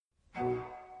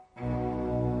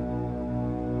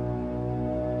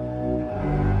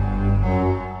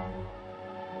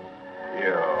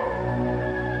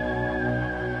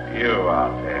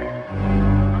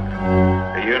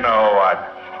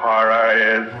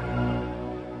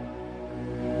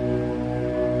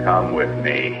Come with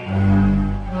me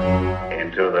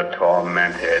into the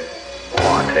tormented,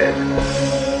 haunted,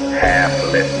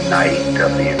 half-lit night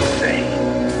of the insane.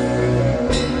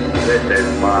 This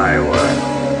is my world.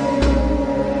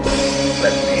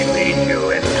 Let me lead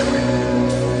you into it.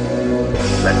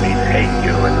 Let me take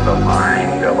you into the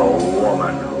mind of a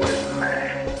woman who is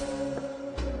mad.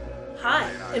 Hi,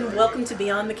 and welcome to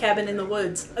Beyond the Cabin in the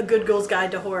Woods, a good girl's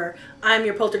guide to horror. I'm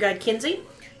your poltergeist Kinsey.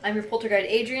 I'm your poltergeist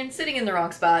Adrian, sitting in the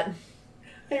wrong spot.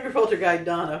 I'm your poltergeist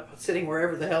Donna, sitting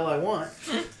wherever the hell I want.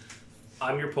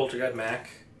 I'm your poltergeist Mac.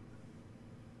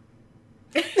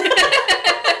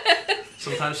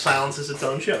 Sometimes silence is its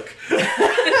own joke.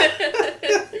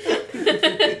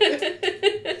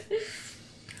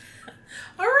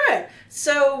 All right,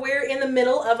 so we're in the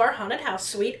middle of our haunted house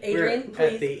suite. Adrian, We're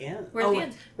please. at the end. We're at the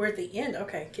end. We're at the end.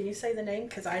 Okay, can you say the name?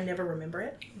 Because I never remember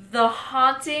it. The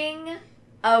Haunting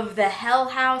of the Hell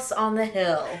House on the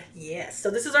Hill. Yes, so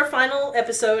this is our final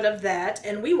episode of that,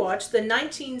 and we watched the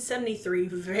 1973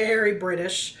 very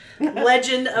British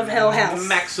Legend of Hell House.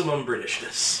 Maximum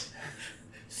Britishness.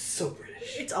 So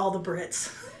British. It's all the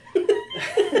Brits.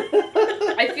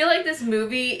 I feel like this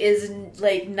movie is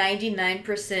like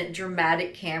 99%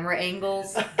 dramatic camera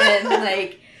angles and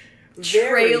like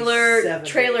Very trailer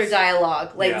 70s.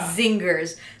 dialogue, like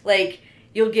zingers. Like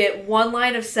you'll get one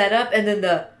line of setup and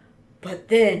then but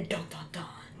then dun dun dun.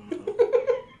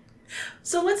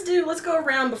 So let's go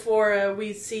around before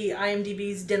we see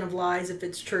IMDb's Den of Lies, if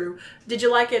it's true. Did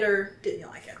you like it or didn't you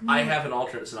like it? I have an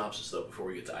alternate synopsis, though, before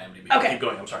we get to IMDb. Okay. Keep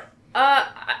going, I'm sorry.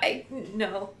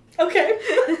 No. Okay,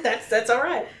 that's all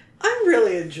right. I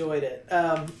really enjoyed it.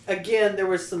 Again, there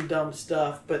was some dumb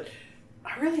stuff, but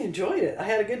I really enjoyed it. I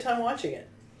had a good time watching it.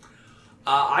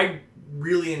 I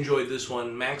really enjoyed this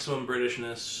one. Maximum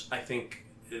Britishness. I think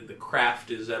the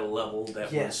craft is at a level that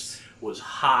was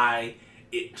high.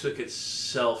 It took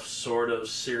itself sort of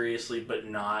seriously, but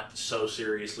not so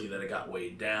seriously that it got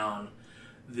weighed down.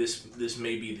 This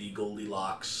may be the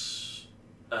Goldilocks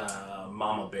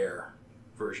Mama Bear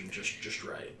version, just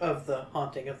right. Of the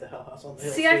Haunting of the Hell House on the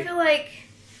Hill. See, I feel like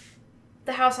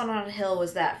the House on Haunted Hill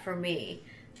was that for me.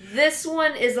 This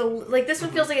one is this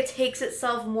one feels like it takes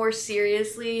itself more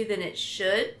seriously than it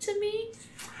should to me.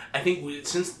 I think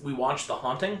since we watched The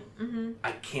Haunting,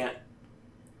 I can't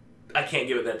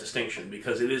give it that distinction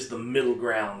because it is the middle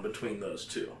ground between those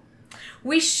two.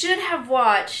 We should have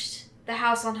watched The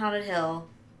House on Haunted Hill,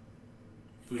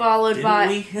 followed Didn't by...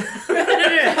 we?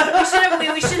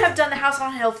 No. We should have done The House on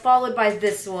Haunted Hill, followed by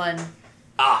this one,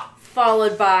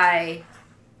 followed by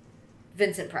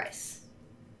Vincent Price.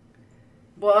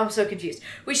 Well, I'm so confused.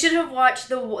 We should have watched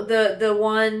the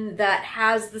one that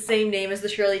has the same name as the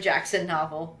Shirley Jackson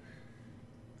novel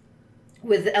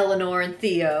with Eleanor and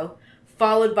Theo,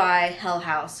 followed by Hell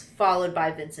House, followed by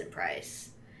Vincent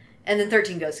Price. And then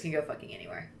 13 Ghosts can go fucking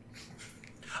anywhere.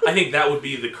 I think that would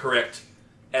be the correct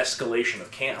escalation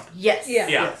of camp. Yes. Yeah.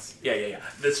 Yeah.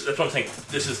 That's what I'm saying.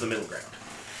 This is the middle ground.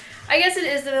 I guess it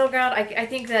is the middle ground. I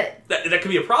think that That could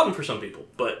be a problem for some people,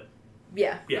 but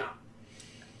yeah.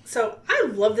 So I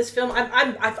love this film.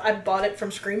 I bought it from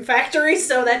Scream Factory,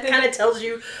 so that kind of tells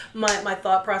you my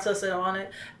thought process on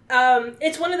it.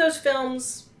 It's one of those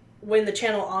films when the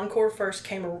channel Encore first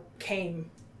came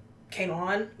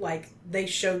on. Like they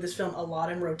showed this film a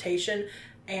lot in rotation,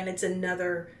 and it's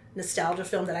another nostalgia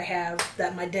film that I have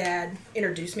that my dad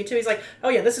introduced me to. He's like, "Oh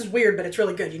yeah, this is weird, but it's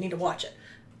really good. You need to watch it."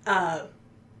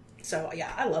 So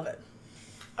yeah, I love it.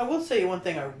 I will tell you one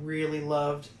thing I really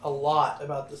loved a lot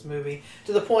about this movie,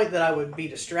 to the point that I would be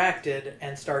distracted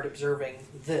and start observing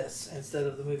this instead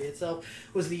of the movie itself,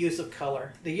 was the use of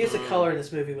color. The use of color in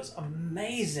this movie was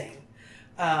amazing.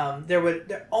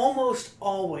 Almost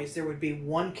always there would be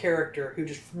one character who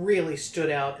just really stood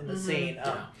out in the scene.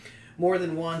 More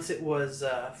than once it was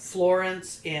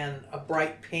Florence in a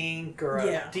bright pink or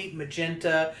a deep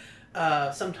magenta.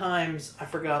 Sometimes, I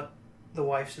forgot the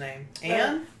wife's name.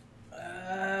 Anne?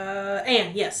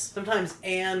 Anne, yes. Sometimes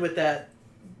Anne with that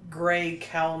gray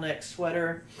cowl neck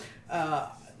sweater.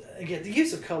 Again, the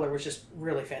use of color was just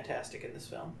really fantastic in this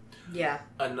film. Yeah.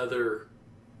 another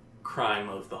crime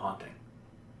of The Haunting.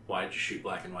 Why did you shoot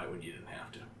black and white when you didn't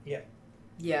have to?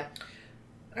 Yeah.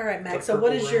 All right, Max. The So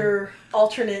what purple is your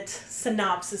alternate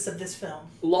synopsis of this film?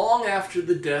 Long after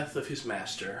the death of his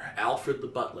master, Alfred the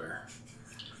butler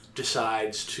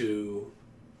decides to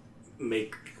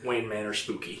make Wayne Manor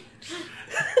spooky.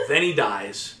 Then he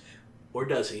dies. Or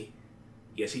does he?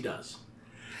 Yes, he does.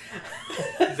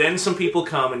 Then some people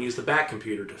come and use the Bat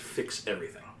computer to fix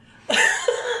everything.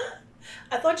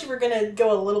 I thought you were going to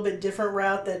go a little bit different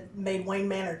route that made Wayne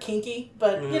Manor kinky,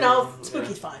 but,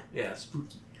 spooky's fine. Yeah,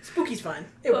 spooky. Spooky's fine.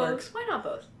 It works. Why not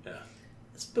both? Yeah.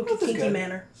 Spooky Both is Kinky good.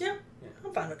 Manor. Yeah,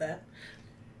 I'm fine with that.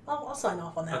 I'll sign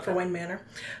off on that Okay. for Wayne Manor.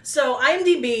 So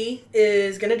IMDb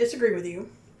is going to disagree with you,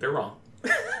 They're wrong.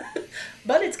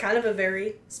 but it's kind of a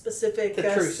very specific. The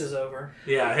truce is over.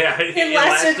 Yeah. It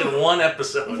lasted- lasted one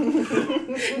episode.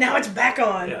 Now it's back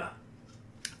on. Yeah.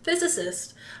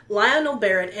 Physicist Lionel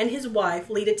Barrett and his wife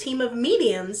lead a team of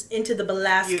mediums into the You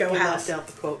Belasco house. left out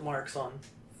the quote marks on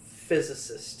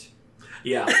physicist.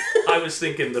 Yeah, I was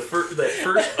thinking that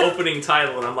first opening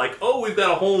title, and I'm like, oh, we've got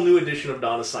a whole new edition of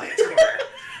Donna Science Corner.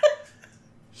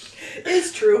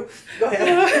 It's true. Go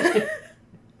ahead.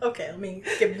 Okay, let me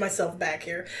give myself back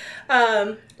here.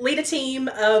 Lead a team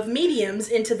of mediums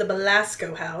into the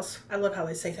Belasco house. I love how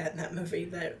they say that in that movie,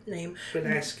 that name.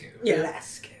 Benasco. Yeah.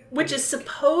 Alaska. Which is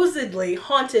supposedly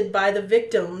haunted by the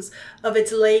victims of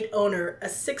its late owner, a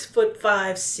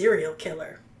 6'5" serial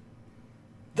killer.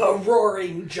 The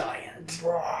Roaring Giant.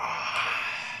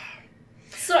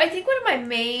 So I think one of my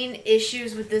main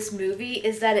issues with this movie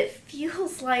is that it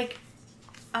feels like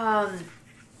the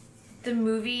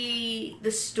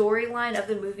storyline of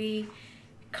the movie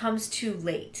comes too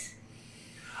late.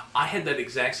 I had that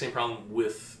exact same problem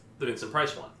with the Vincent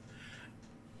Price one.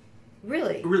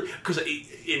 Really? Really, because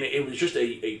it was just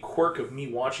a quirk of me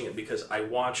watching it, because I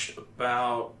watched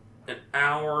about an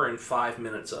hour and 5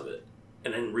 minutes of it,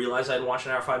 and then realized I'd watched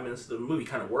an hour and 5 minutes. The movie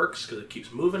kind of works because it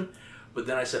keeps moving, but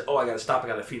then I said, oh, I got to stop. I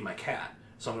got to feed my cat,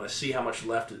 so I'm going to see how much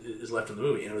is left in the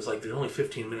movie. And it was like there's only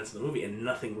 15 minutes in the movie, and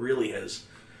nothing really has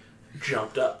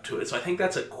jumped up to it. So I think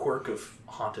that's a quirk of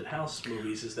haunted house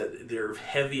movies, is that they're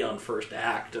heavy on first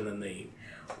act, and then they.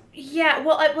 Yeah.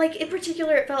 Well, like in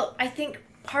particular, it felt. I think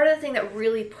part of the thing that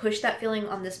really pushed that feeling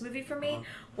on this movie for me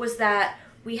was that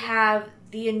we have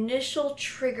the initial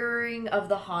triggering of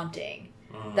the haunting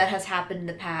that has happened in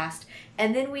the past,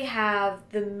 and then we have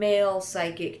the male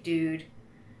psychic dude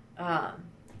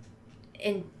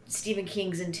in Stephen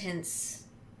King's intense,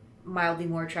 mildly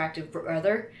more attractive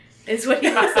brother, is what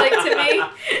he looks like to me.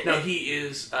 No, he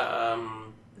is.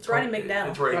 It's Roddy McDowall.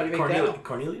 It's Roddy McDowall.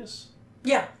 Cornelius?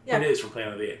 Yeah. Cornelius from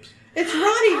Planet of the Apes. It's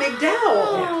Roddy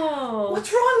McDowall. Oh.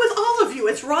 What's wrong with all of you?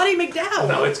 It's Roddy McDowall.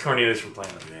 No, it's Cornelius from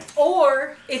Planet of the Apes.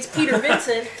 Or it's Peter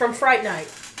Vincent from Fright Night.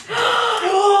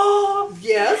 Oh,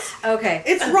 yes. Okay.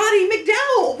 It's Roddy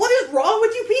McDowall. What is wrong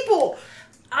with you people?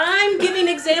 I'm giving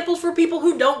examples for people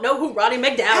who don't know who Roddy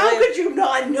McDowall How is. could you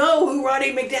not know who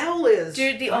Roddy McDowall is?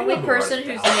 Dude, the I only know person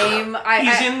Roddy whose McDowall. name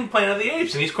He's in Planet of the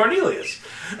Apes, and he's Cornelius.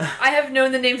 I have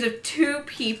known the names of two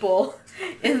people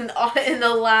in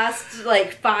the last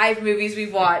 5 movies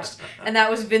we've watched, and that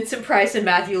was Vincent Price and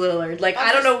Matthew Lillard. Like,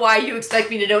 I don't know why you expect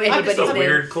me to know anybody's It's a name.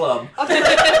 weird club.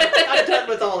 I'm done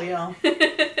with all y'all.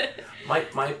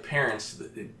 My parents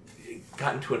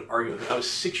got into an argument. I was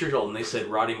 6 years old, and they said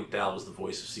Roddy McDowall was the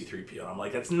voice of C-3PO. And I'm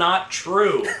like, that's not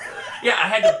true. Yeah, I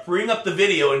had to bring up the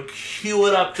video and cue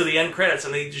it up to the end credits,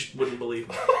 and they just wouldn't believe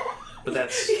me. But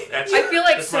that's I feel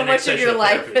like that's so my next much of your session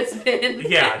life therapy. has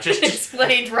been just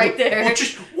explained right there. Well,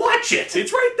 just watch it.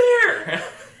 It's right there.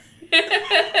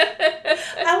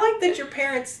 I like that your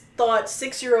parents thought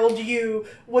 6-year-old you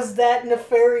was that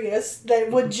nefarious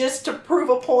that would, just to prove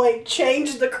a point,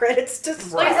 change the credits to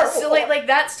Star Like, Wars. so, like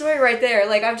that story right there.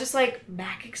 Like, I'm just like,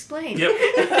 Mac explained. Yep.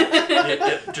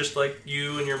 Yep. Just like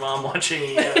you and your mom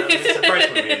watching Vincent Price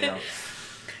movie. You know.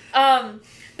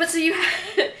 But so you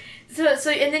have, so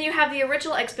and then you have the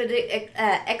original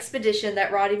expedition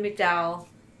that Roddy McDowall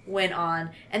went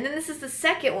on, and then this is the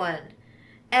second one,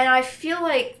 and I feel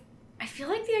like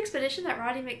the expedition that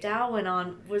Roddy McDowall went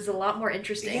on was a lot more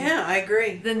interesting. Yeah, I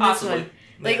agree. Than Possibly. this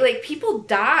one. Yeah. Like people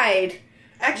died.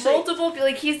 Actually, Multiple,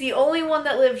 like he's the only one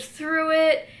that lived through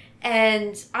it,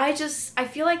 and I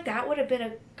feel like that would have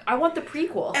been I want the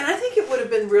prequel. and I think it would have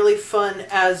been really fun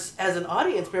as an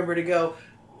audience member to go,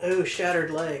 ooh,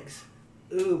 shattered legs.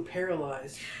 Ooh,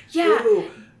 paralyzed. Yeah.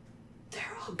 Ooh, they're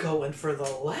all going for the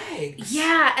legs.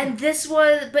 Yeah, and it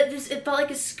felt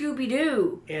like a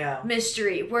Scooby-Doo Yeah.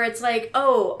 mystery where it's like,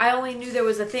 oh, I only knew there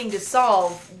was a thing to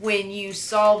solve when you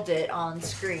solved it on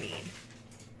screen.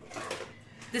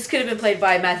 This could have been played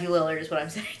by Matthew Lillard, is what I'm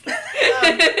saying.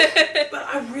 But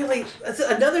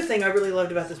another thing I really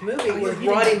loved about this movie was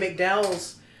Roddy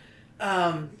McDowall's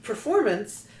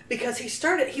performance, because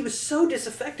he was so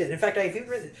disaffected. In fact, I've even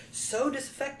written so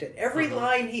disaffected. Every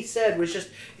line he said was just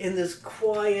in this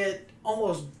quiet,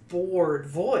 almost bored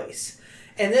voice.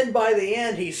 And then by the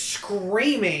end, he's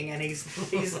screaming, and he's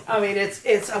I mean,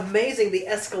 it's amazing, the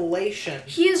escalation.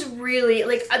 He is really,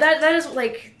 like, that is,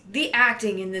 like, the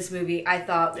acting in this movie, I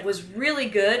thought, was really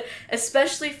good,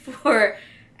 especially for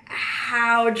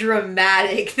how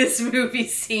dramatic this movie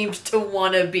seemed to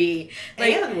want to be.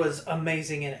 Like, Anne was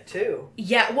amazing in it too.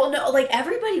 Yeah, well, no, like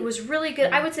everybody was really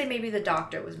good. I would say maybe the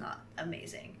Doctor was not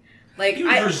amazing. Like he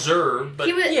was reserved, but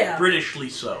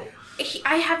Britishly so.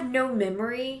 I have no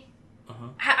memory.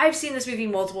 I've seen this movie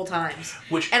multiple times,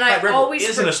 which and I always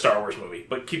isn't a Star Wars movie.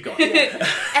 But keep going. And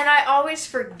I always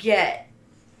forget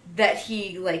that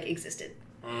he existed.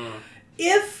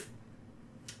 If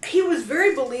he was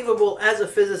very believable as a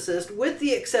physicist, with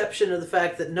the exception of the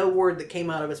fact that no word that came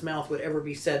out of his mouth would ever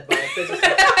be said by a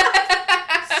physicist.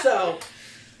 So,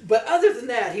 but other than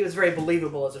that, he was very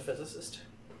believable as a physicist.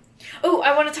 Oh,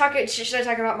 I want to talk. Should I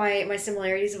talk about my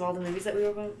similarities of all the movies that we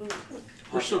were going?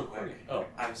 We're so quick. Oh,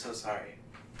 I'm so sorry.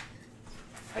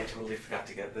 I totally forgot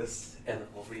to get this, and the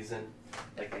whole reason,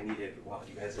 I needed it while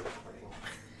you guys are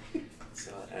recording,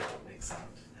 so that I don't make sound.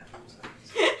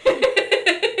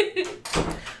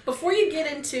 Before you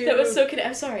get into that was so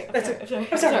I'm sorry. I'm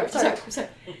sorry.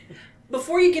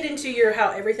 Before you get into your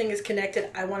how everything is connected,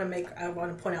 I want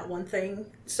to point out one thing.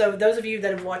 So those of you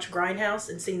that have watched Grindhouse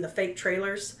and seen the fake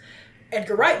trailers,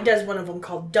 Edgar Wright does one of them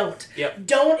called Don't. Yep.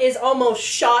 Don't is almost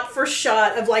shot for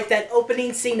shot of that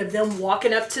opening scene of them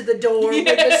walking up to the door with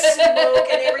the smoke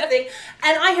and everything.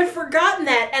 And I had forgotten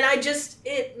that, and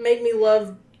it made me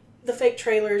love the fake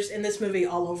trailers in this movie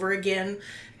all over again.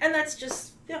 And that's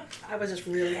just, I was just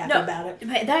really happy about it.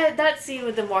 That scene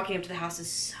with them walking up to the house is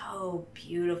so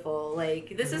beautiful.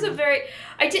 This is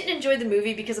I didn't enjoy the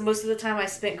movie because most of the time I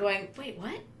spent going, wait,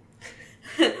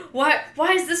 what?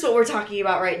 Why is this what we're talking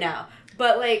about right now?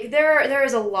 But there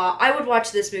is a lot. I would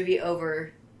watch this movie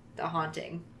over The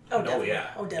Haunting. Oh, definitely.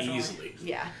 Yeah. Oh, definitely. Easily.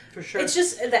 Yeah. For sure. It's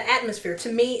just the atmosphere.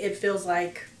 To me, it feels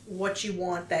like what you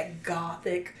want that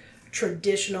gothic,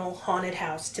 traditional haunted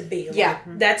house to be.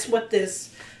 That's what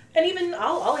this... And even,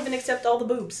 I'll even accept all the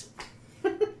boobs.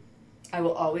 I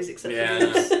will always accept the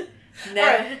boobs.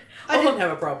 Right. I didn't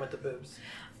have a problem with the boobs.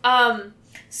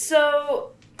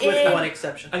 So... With one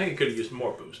exception. I think it could have used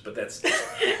more boobs, but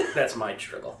that's my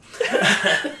struggle.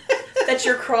 That's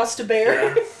your cross to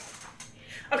bear. Yeah.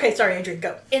 Okay, sorry, Adrian,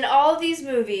 go. In all these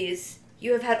movies,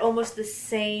 you have had almost the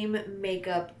same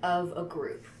makeup of a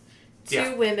group.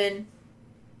 2 women,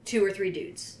 2 or 3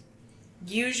 dudes.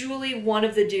 Usually one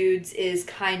of the dudes is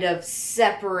kind of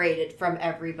separated from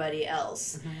everybody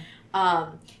else.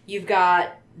 Mm-hmm. You've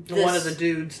got... One of the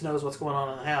dudes knows what's going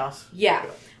on in the house. Yeah.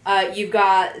 You've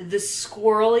got the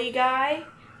squirrely guy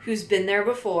who's been there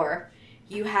before.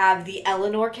 You have the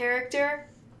Eleanor character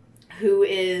who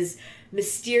is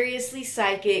mysteriously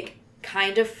psychic,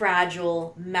 kind of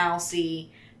fragile,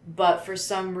 mousy, but for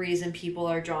some reason people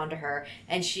are drawn to her.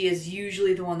 And she is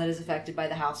usually the one that is affected by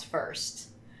the house first.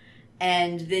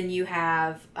 And then you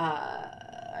have...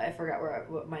 I forgot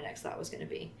what my next thought was going to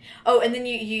be. Oh, and then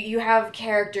you have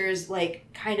characters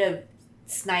kind of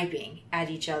sniping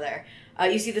at each other.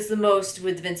 You see this the most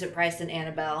with Vincent Price and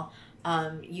Annabelle.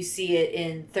 You see it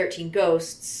in 13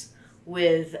 Ghosts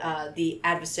with the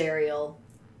adversarial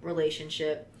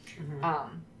relationship.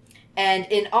 Mm-hmm. And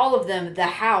in all of them, the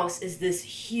house is this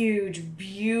huge,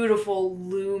 beautiful,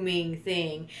 looming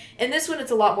thing. In this one,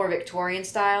 it's a lot more Victorian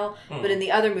style, but in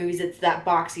the other movies, it's that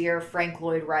boxier Frank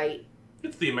Lloyd Wright.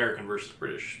 It's the American versus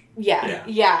British.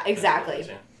 Yeah, exactly.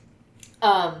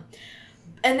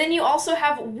 And then you also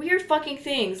have weird fucking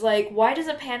things, why does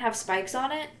a pan have spikes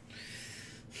on it?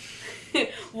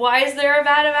 Why is there a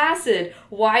vat of acid?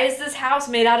 Why is this house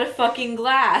made out of fucking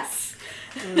glass?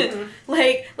 Mm-hmm.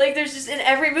 There's just, in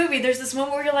every movie, there's this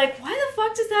moment where you're like, why the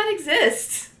fuck does that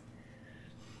exist?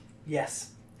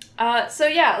 Yes. So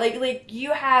yeah,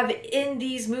 you have in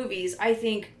these movies, I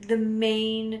think, the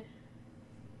main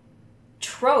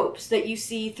tropes that you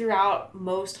see throughout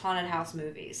most haunted house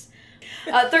movies.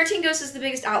 13 Ghosts is the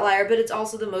biggest outlier, but it's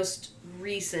also the most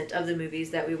recent of the movies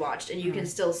that we watched, and you can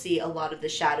still see a lot of the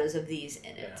shadows of these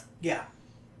in it. Yeah.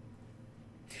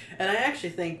 And I actually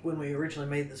think when we originally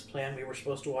made this plan, we were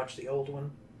supposed to watch the old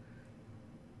one,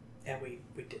 and we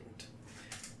didn't.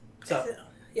 So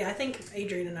yeah, I think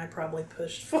Adrian and I probably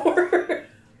pushed for...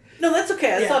 No, that's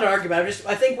okay. That's not an argument.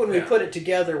 I think when we put it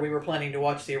together, we were planning to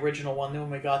watch the original one. Then when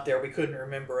we got there, we couldn't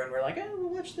remember, and we're like, we'll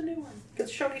watch the new one.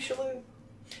 Because Shoni Shalhoub.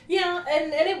 Yeah,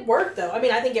 and it worked, though. I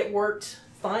mean, I think it worked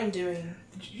fine doing...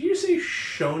 Did you say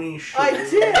Shoni Shalhoub? I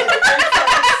did.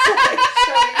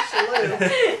 Shoni Shalhoub.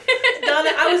 Donna,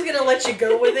 I was going to let you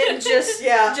go with it and just...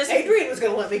 Yeah, Adrian was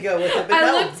going to let me go with it,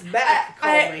 but Matt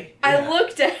called me. I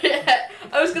looked at it.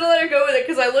 I was going to let her go with it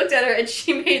because I looked at her and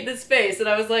she made this face, and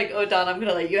I was like, oh, Don, I'm going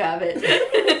to let you have it.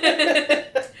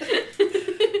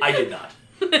 I did not.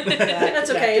 That's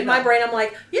okay. In my brain, I'm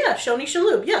like, yeah, Shoni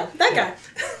Shalhoub. Yeah, that guy.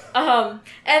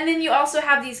 And then you also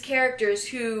have these characters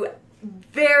who,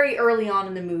 very early on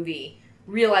in the movie,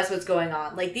 realize what's going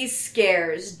on. Like, these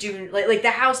scares do... Like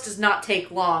the house does not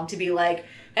take long to be like,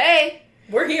 hey...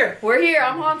 We're here.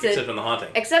 I'm haunted. Except in the haunting.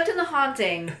 Except in the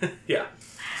haunting. Yeah.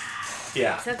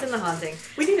 Yeah. Except in the haunting.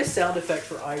 We need a sound effect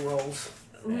for eye rolls.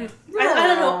 I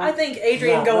don't know. I think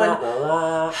Adrian going...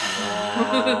 I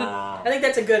think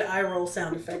that's a good eye roll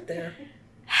sound effect there.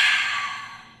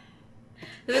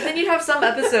 But then you'd have some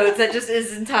episodes that just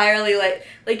is entirely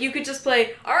like you could just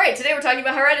play, all right, today we're talking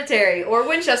about Hereditary or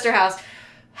Winchester House.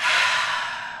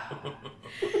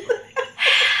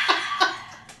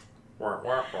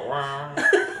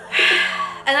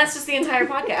 And that's just the entire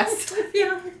podcast.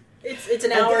 Yeah. It's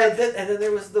an hour. And then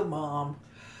there was the mom.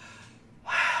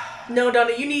 No,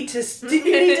 Donna, you need to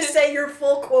say your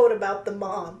full quote about the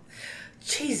mom.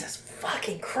 Jesus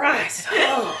fucking Christ.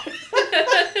 Oh.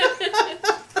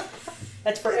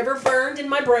 That's forever burned in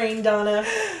my brain, Donna.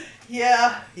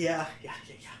 Yeah.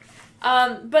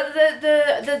 But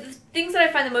the things that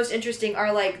I find the most interesting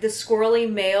are like the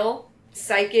squirrely male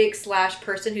psychic /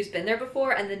 person who's been there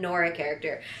before, and the Nora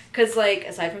character. Because, like,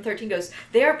 aside from 13 Ghosts,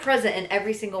 they are present in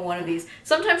every single one of these.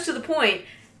 Sometimes to the point,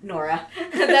 Nora,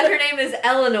 that her name is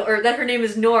Eleanor, or that her name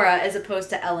is Nora as opposed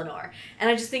to Eleanor. And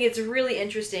I just think it's really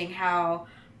interesting how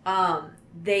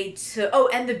they took... Oh,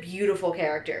 and the beautiful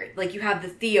character. Like, you have the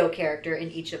Theo character in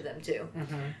each of them, too.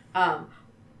 Mm-hmm.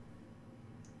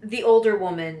 The older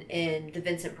woman in the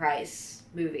Vincent Price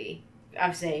movie...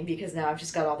 I'm saying because now I've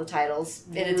just got all the titles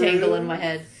in a tangle in my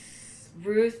head.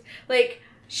 Ruth, like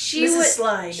she Mrs. would.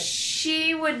 Slide.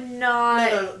 She would not.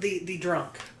 No, the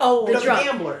drunk. Oh, The drunk. The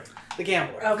gambler. The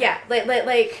gambler. Okay. Yeah,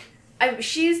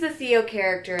 she's the Theo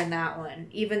character in that one.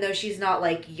 Even though she's not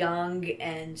like young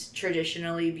and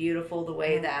traditionally beautiful the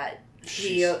way that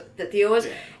Theo was.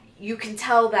 Yeah. You can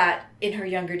tell that in her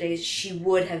younger days she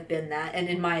would have been that, and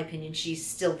in my opinion, she's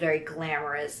still very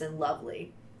glamorous and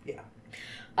lovely. Yeah.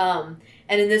 And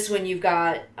in this one, you've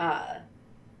got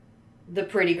the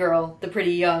pretty girl, the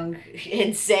pretty young,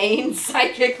 insane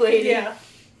psychic lady. Yeah.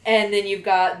 And then you've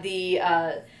got the,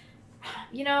 I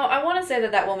want to say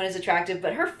that woman is attractive,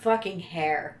 but her fucking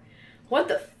hair. What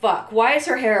the fuck? Why is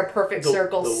her hair a perfect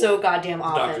circle so goddamn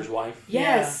often? Doctor's wife.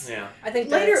 Yes. Yeah. I think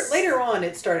Later on,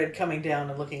 it started coming down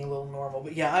and looking a little normal.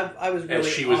 But yeah, I was really... As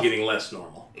she was getting less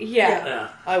normal. Yeah. Yeah.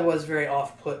 I was very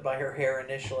off-put by her hair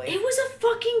initially. It was a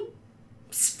fucking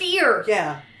sphere.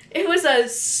 Yeah. It was a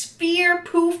spear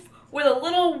poof with a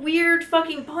little weird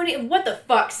fucking pony. What the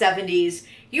fuck, 70s?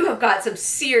 You have got some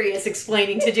serious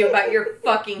explaining to do about your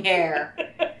fucking hair.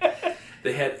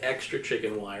 They had extra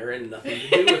chicken wire and nothing to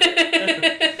do with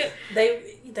it.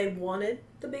 They wanted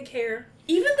the big hair.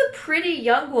 Even the pretty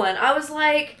young one, I was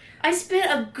like, I spent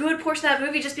a good portion of that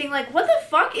movie just being like, what the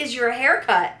fuck is your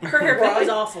haircut? Her haircut was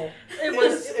awful. It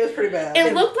was pretty bad.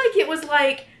 It looked like it was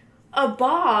like a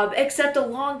bob, except a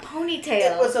long ponytail.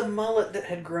 It was a mullet that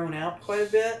had grown out quite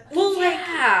a bit. Well,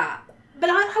 yeah.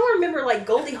 But I remember, like,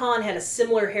 Goldie Hawn had a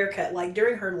similar haircut, like,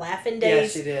 during her laughing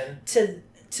days. Yes, she did.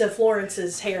 To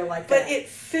Florence's hair like but that. But it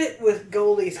fit with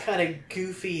Goldie's kind of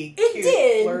goofy,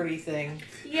 cute, flirty thing.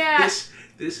 Yeah.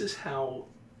 This is how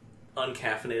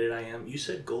uncaffeinated I am. You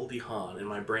said Goldie Hawn, and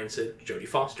my brain said Jodie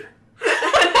Foster.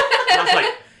 I was like,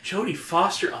 Jodie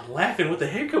Foster on Laughing with the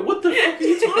haircut? What the fuck are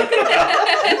you talking about?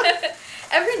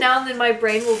 Every now and then my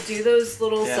brain will do those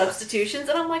little substitutions,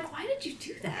 and I'm like, why did you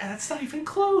do that? That's not even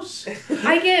close.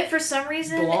 I get, for some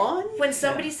reason, Blonde? when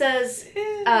somebody says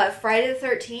Friday the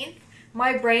 13th,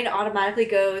 my brain automatically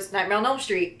goes Nightmare on Elm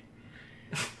Street.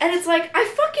 And it's like, I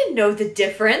fucking know the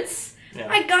difference. Yeah.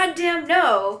 I goddamn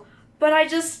know. But I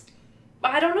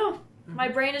don't know. My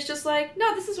brain is just like,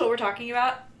 no, this is what we're talking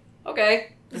about.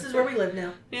 Okay. This is where we live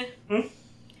now. Yeah.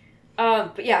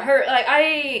 But yeah,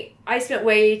 I spent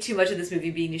way too much of this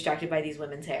movie being distracted by these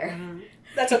women's hair.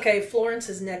 That's okay.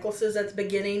 Florence's necklaces at the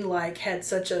beginning, like, had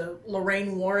such a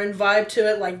Lorraine Warren vibe to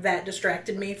it. Like, that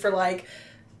distracted me for a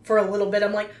little bit.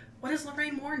 I'm like, what is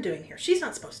Lorraine Warren doing here? She's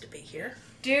not supposed to be here.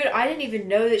 Dude, I didn't even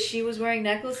know that she was wearing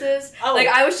necklaces. Oh. Like,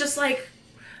 I was just like,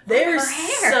 there's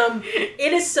her hair.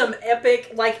 It is some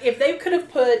epic, like, if they could have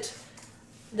put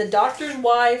the doctor's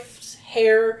wife's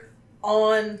hair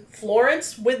on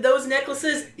Florence with those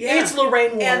necklaces, it's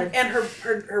Lorraine Warren. And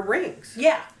her rings.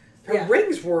 Yeah. Her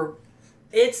rings were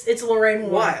It's Lorraine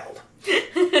Warren. wild.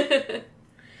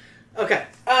 Okay.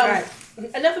 All right.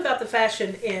 Enough about the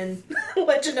fashion in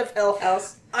Legend of Hell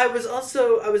House. I was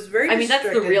very I mean, that's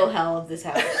distracted. the real hell of this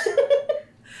house.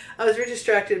 I was very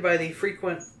distracted by the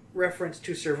frequent reference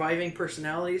to surviving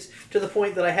personalities, to the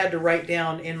point that I had to write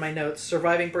down in my notes,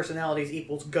 surviving personalities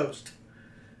equals ghost.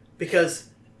 Because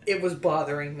it was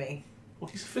bothering me. Well,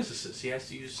 he's a physicist. He has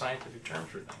to use scientific terms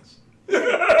for things.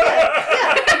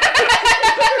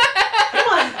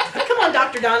 Come on,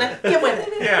 Dr. Donna. Get with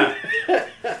it. Yeah.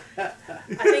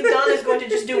 I think Donna's going to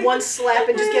just do one slap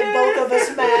and just get both of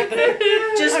us back.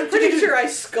 I'm pretty sure I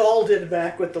scalded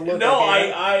back with the look. No,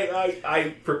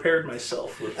 I prepared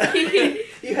myself with that.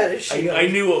 You had a shield. I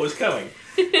knew what was coming.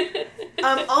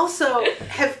 Also,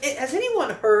 has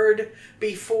anyone heard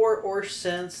before or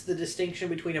since the distinction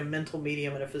between a mental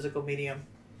medium and a physical medium?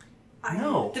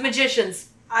 No. The Magicians.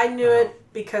 I knew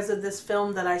it because of this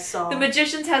film that I saw. The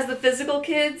Magicians has the physical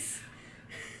kids.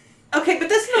 Okay, but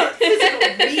that's not a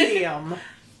physical medium.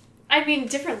 I mean,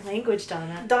 different language,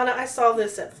 Donna. Donna, I saw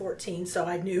this at 14, so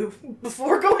I knew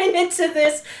before going into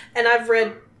this, and I've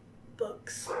read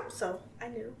books, so I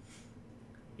knew.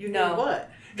 You know what?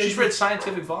 She's read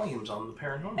scientific volumes on the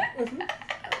paranormal. Mm-hmm.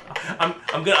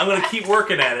 I'm gonna keep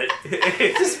working at it.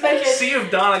 Just make it. See if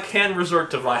Donna can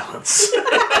resort to violence.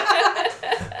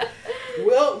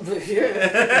 Well,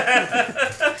 yeah.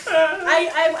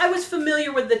 I was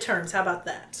familiar with the terms. How about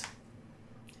that?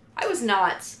 I was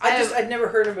not. I'd never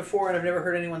heard him before, and I've never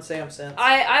heard anyone say him since.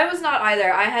 I was not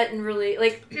either. I hadn't really,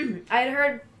 like, I had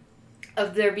heard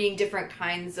of there being different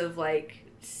kinds of, like,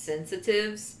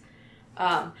 sensitives.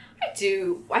 I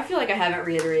feel like I haven't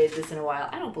reiterated this in a while.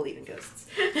 I don't believe in ghosts.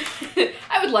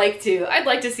 I would like to. I'd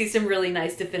like to see some really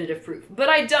nice definitive proof, but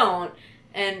I don't.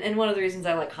 And one of the reasons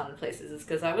I like haunted places is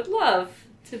because I would love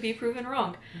to be proven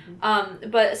wrong.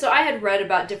 Mm-hmm. But so I had read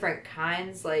about different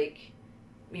kinds, like,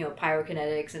 you know,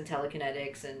 pyrokinetics and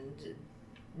telekinetics and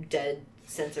dead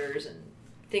sensors and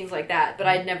things like that. But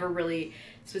I'd never really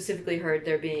specifically heard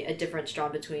there being a difference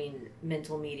drawn between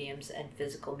mental mediums and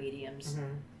physical mediums.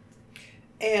 Mm-hmm.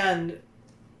 And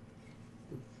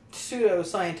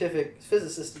pseudo-scientific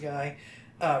physicist guy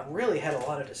really had a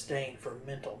lot of disdain for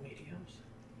mental mediums.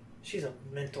 She's a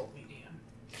mental medium.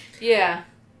 Yeah.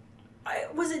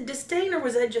 Was it disdain, or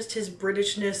was that just his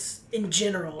Britishness in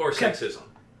general? Or sexism.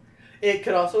 It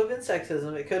could also have been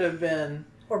sexism. It could have been...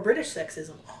 Or British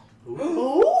sexism.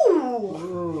 Ooh.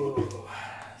 Ooh.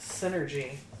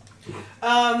 Synergy.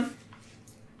 I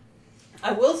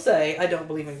will say I don't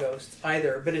believe in ghosts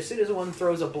either, but as soon as one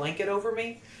throws a blanket over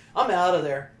me, I'm out of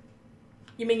there.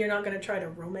 You mean you're not going to try to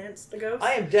romance the ghost?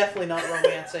 I am definitely not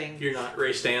romancing. You're not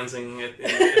Ray Stansing.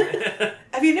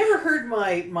 Have you never heard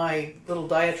my little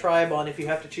diatribe on if you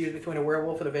have to choose between a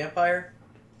werewolf and a vampire?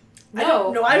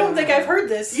 No. I don't think I've heard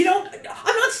this. You don't...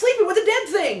 I'm not sleeping with a dead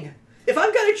thing! If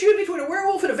I've got to choose between a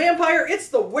werewolf and a vampire, it's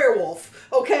the werewolf,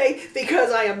 okay?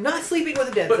 Because I am not sleeping with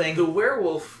a dead thing. But the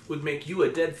werewolf would make you a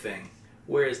dead thing,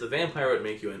 whereas the vampire would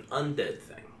make you an undead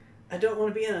thing. I don't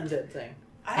want to be an undead thing.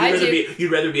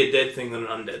 You'd rather be a dead thing than an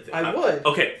undead thing. I would.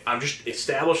 Okay, I'm just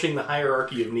establishing the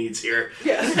hierarchy of needs here.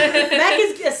 Yes. Mac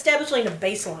is establishing a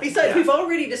baseline. Besides, we've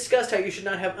already discussed how you should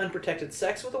not have unprotected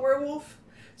sex with a werewolf.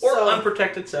 Or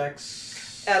unprotected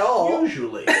sex. At all.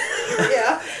 Usually.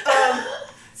 Yeah.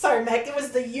 Sorry, Mac, it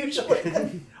was the usually.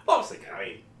 Well, I was thinking,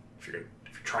 if you're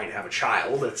trying to have a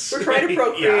child, it's... We're trying to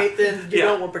procreate, yeah. then you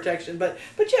don't want protection. But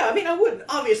yeah,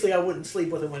 I wouldn't sleep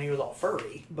with him when he was all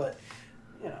furry, but,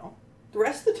 you know. The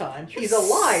rest of the time, he's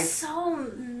alive. So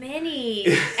many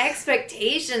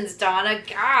expectations, Donna.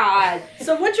 God.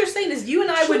 So what you're saying is you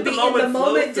and I would be in the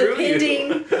moment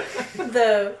depending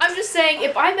the... I'm just saying,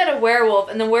 if I met a werewolf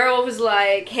and the werewolf was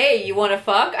like, hey, you want to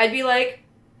fuck? I'd be like,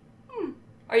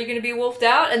 are you going to be wolfed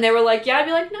out? And they were like, yeah. I'd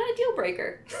be like, not a deal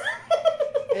breaker.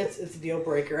 It's a deal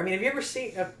breaker. I mean, have you ever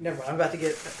seen... never mind, I'm about to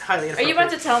get highly inappropriate. Are you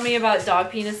about to tell me about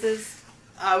dog penises?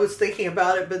 I was thinking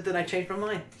about it, but then I changed my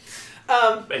mind.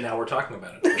 And now we're talking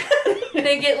about it.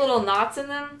 They get little knots in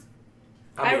them.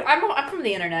 I'm from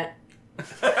the internet.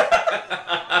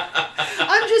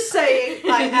 I'm just saying,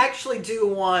 I actually do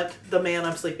want the man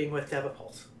I'm sleeping with to have a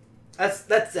pulse.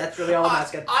 That's really all I'm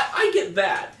asking. I get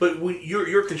that, but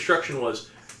your construction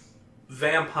was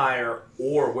vampire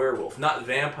or werewolf, not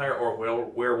vampire or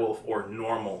werewolf or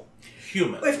normal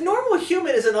human. If normal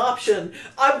human is an option,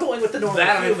 I'm going with the normal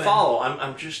human. That I follow.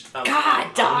 I'm just...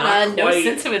 God, Donna, no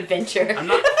sense of adventure. I'm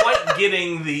not quite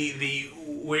getting the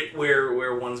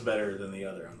where one's better than the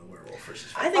other on the werewolf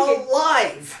versus vampire. I think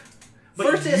alive.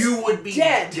 But versus you would be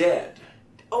dead.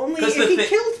 Only if he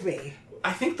killed me.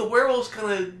 I think the werewolf's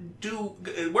gonna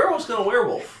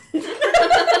werewolf.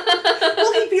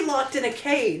 Well, he'd be locked in a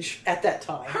cage at that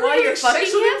time. While you're fucking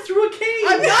him through a cage.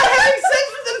 I'm not having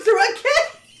sex with him through a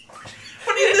cage.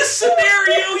 But in this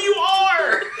scenario, you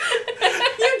are.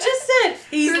 You just said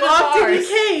he's through locked in the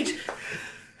cage.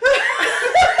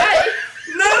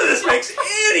 None of this makes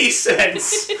any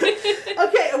sense.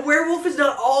 Okay, a werewolf is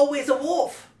not always a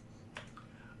wolf.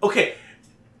 Okay.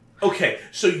 Okay,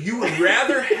 so you would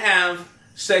rather have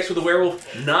sex with a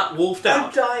werewolf not wolfed I'm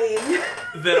out dying.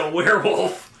 than a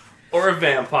werewolf or a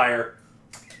vampire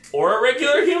or a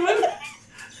regular human?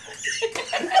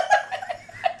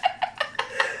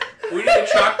 We need a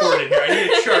chalkboard in here. I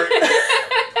need a chart.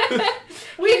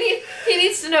 He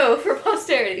needs to know for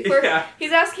posterity. Yeah.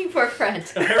 He's asking for a friend.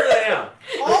 I really am.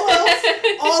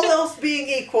 All else being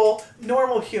equal,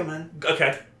 normal human.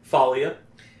 Okay, follow you.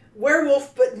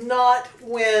 Werewolf, but not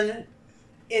when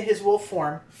in his wolf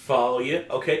form. Follow you.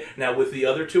 Okay, now with the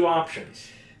other two options.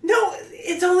 No,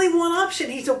 it's only one option.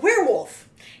 He's a werewolf.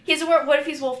 What if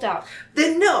he's wolfed out?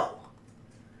 Then no.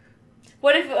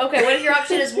 What if your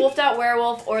option is wolfed out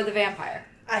werewolf or the vampire?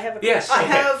 I have a Yes.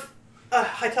 question. I have a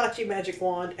Hitachi magic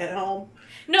wand at home.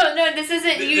 No, this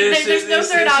isn't. There's no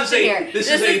third option here. This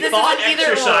is a thought isn't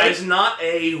either exercise, or. not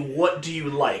a what do you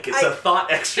like. It's a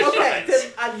thought exercise. Okay,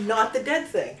 then I'm not the dead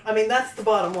thing. I mean, that's the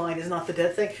bottom line, is not the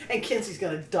dead thing. And Kinsey's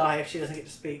going to die if she doesn't get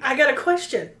to speak. I got a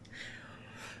question.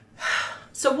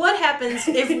 So what happens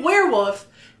if werewolf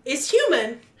is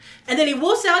human and then he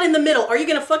wolfs out in the middle? Are you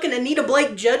going to fucking Anita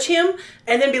Blake judge him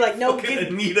and then be like, no, Fucking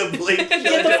Anita Blake.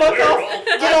 get the fuck off,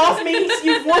 get off me,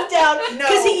 you've wolfed out. No,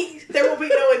 there will be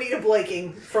no Anita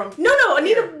Blaking from... No,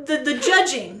 Anita, the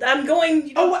judging. I'm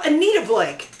going... Oh, Anita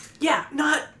Blake. Yeah.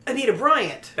 Not Anita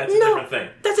Bryant. That's a different thing.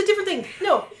 That's a different thing.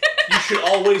 No. You should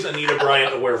always Anita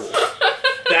Bryant a werewolf.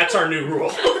 That's our new rule.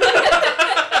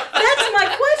 That's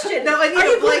my question. No,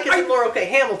 Anita Blake is more okay.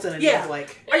 Hamilton Anita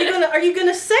Blake. Are you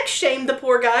gonna sex shame the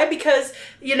poor guy because,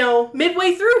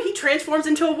 midway through he transforms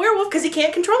into a werewolf because he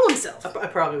can't control himself? I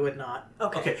probably would not.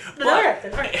 Okay. But All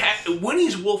right. when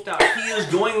he's wolfed out, he is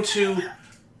going to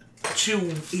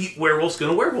eat werewolf's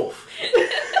gonna werewolf.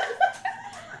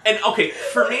 And okay,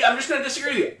 for me, I'm just gonna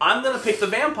disagree with you. I'm gonna pick the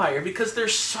vampire because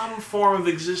there's some form of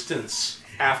existence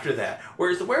after that,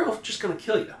 whereas the werewolf just gonna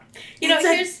kill you.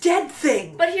 It's a dead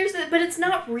thing. But it's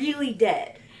not really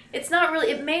dead. It's not really.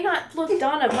 It may not look,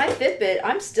 Donna. My Fitbit.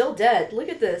 I'm still dead. Look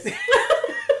at this.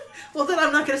 Well, then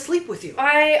I'm not going to sleep with you.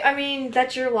 I mean,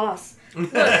 that's your loss.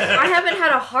 Look, I haven't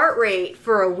had a heart rate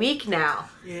for a week now.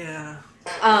 Yeah.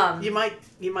 You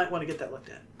might want to get that looked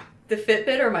at. The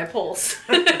Fitbit or my pulse?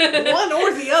 One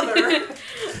or the other.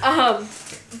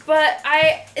 But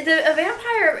a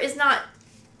vampire is not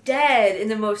dead in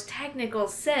the most technical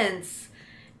sense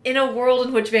in a world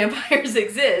in which vampires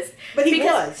exist. But he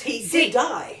was. He did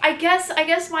die. I guess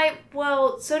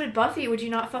so did Buffy. Would you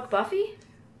not fuck Buffy?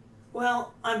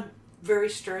 Well, I'm very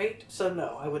straight, so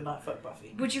no, I would not fuck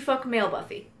Buffy. Would you fuck male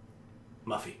Buffy?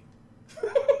 Muffy.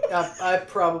 I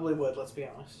probably would, let's be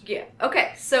honest. Yeah.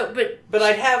 Okay, so, But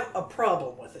I'd have a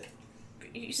problem with it.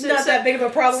 Not that big of a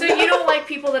problem. So you don't like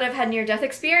people that have had near-death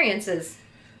experiences.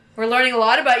 We're learning a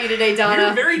lot about you today, Donna.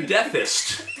 You're very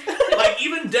deathist. Like,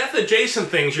 even death-adjacent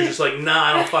things, you're just like, nah,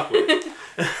 I don't fuck with it.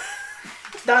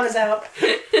 Donna's out.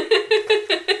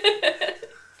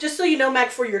 Just so you know,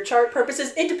 Mac, for your chart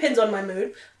purposes, it depends on my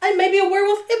mood. I may be a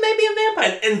werewolf, it may be a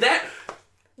vampire. And that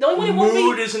the only one it won't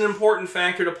mood be... is an important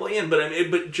factor to play in,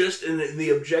 but just in the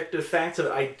objective facts of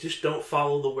it, I just don't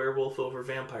follow the werewolf over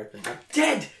vampire thing.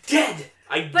 Dead!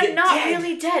 But not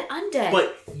really dead, undead.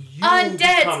 But you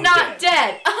Undead's not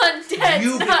dead. Undead's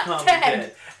you not become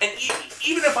dead. And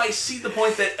even if I see the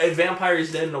point that a vampire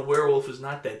is dead and a werewolf is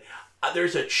not dead,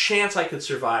 there's a chance I could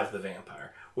survive the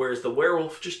vampire. Whereas the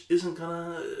werewolf just isn't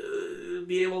gonna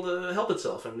be able to help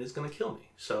itself and is gonna kill me.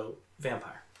 So,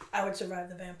 vampire. I would survive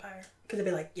the vampire. Because they'd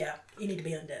be like, yeah, you need to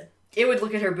be undead. It would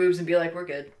look at her boobs and be like, we're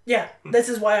good. Yeah, this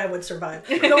is why I would survive.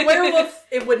 The werewolf,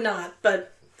 it would not,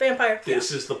 but vampire,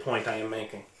 This is the point I am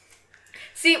making.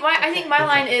 See, I think my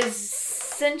line is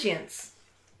sentience.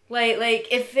 Like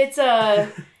if it's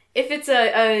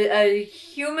a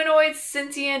humanoid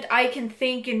sentient, I can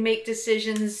think and make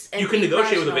decisions. And you can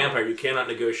negotiate with a rational. vampire. You cannot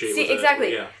negotiate with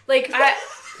exactly. Yeah. Like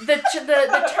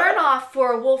the turn off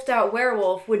for a wolfed out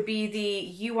werewolf would be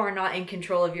you are not in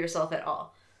control of yourself at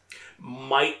all.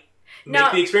 Might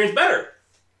make the experience better.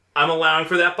 I'm allowing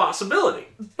for that possibility.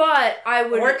 But I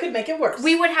would... Or it could make it worse.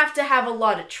 We would have to have a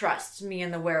lot of trust, me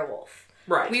and the werewolf.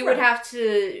 Right. We would have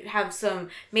to have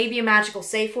maybe a magical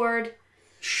safe word.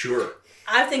 Sure.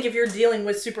 I think if you're dealing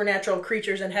with supernatural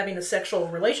creatures and having a sexual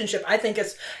relationship, I think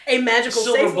it's a magical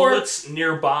silver safe word. bullets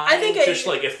nearby. I think just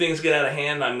like if things get out of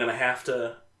hand, I'm gonna have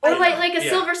to. Or like a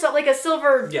silver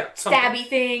stabby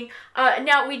thing.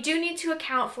 Now we do need to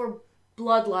account for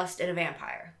bloodlust in a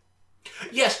vampire.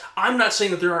 Yes, I'm not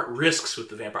saying that there aren't risks with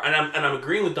the vampire, and I'm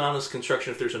agreeing with Donna's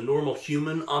construction. If there's a normal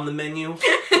human on the menu,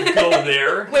 go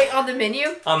there. Wait, on the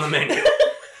menu? On the menu.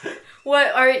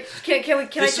 What are? Can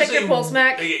I check your pulse,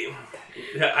 Mac?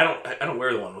 Yeah, I don't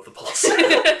wear the one with the pulse.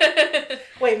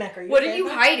 Wait, Mac, are you? What are you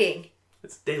hiding?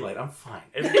 It's daylight. I'm fine.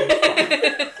 Everything's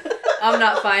fine. I'm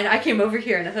not fine. I came over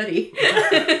here in a hoodie.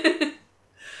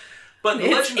 But the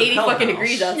It's Legend 80 of Hell fucking House-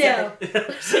 degrees outside. Yeah.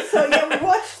 So yeah, we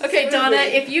watched. Okay, this Donna,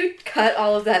 movie. if you cut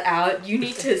all of that out, you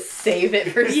need to save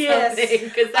it for Yes. something,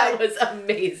 because that was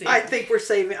amazing. I think we're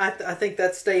saving. I think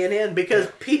that's staying in because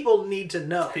people need to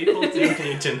know. People do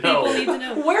need to know People need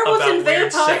to know. Werewolves about and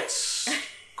weird vampires. sex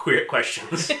queer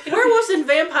questions. Werewolves and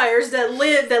vampires that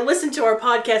listen to our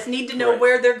podcast need to know Right.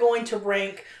 where they're going to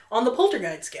rank on the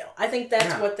Poltergeist scale. I think that's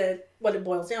Yeah. what it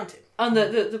boils down to. On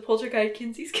the Poltergeist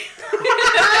Kinsey scale.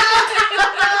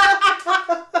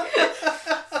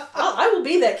 I will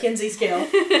be that Kinsey scale.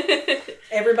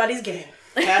 Everybody's game.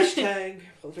 Hashtag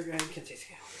Poltergeist Kinsey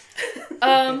scale.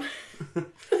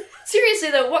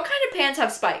 Seriously though, what kind of pans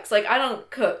have spikes? Like, I don't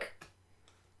cook.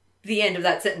 The end of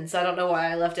that sentence. I don't know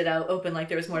why I left it out open like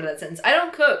there was more to that sentence. I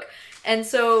don't cook. And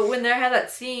so when they have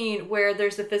that scene where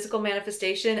there's the physical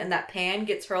manifestation and that pan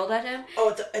gets hurled at him,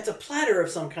 Oh, it's a platter of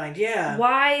some kind. Yeah.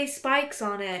 why spikes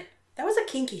on it? That was a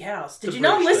kinky house. Did The you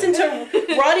not British listen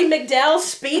to Roddy McDowell's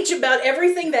speech about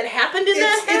everything that happened in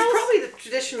that house? It's probably the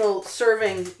traditional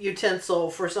serving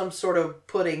utensil for some sort of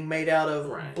pudding made out of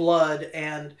Right. blood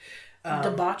and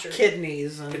Debauchery.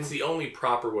 kidneys. And It's the only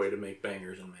proper way to make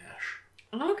bangers and mash.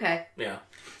 Okay. Yeah.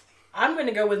 I'm going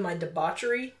to go with my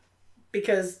debauchery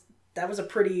because that was a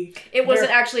pretty... It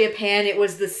wasn't actually a pan, it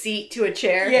was the seat to a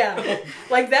chair. Yeah,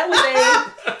 like that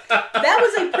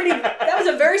was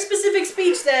a very specific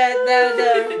speech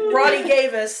that Roddy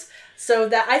gave us. So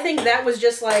that I think that was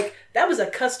just like that was a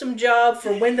custom job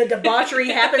for when the debauchery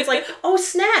happens. Like, oh,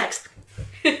 snacks.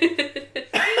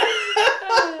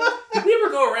 Did we ever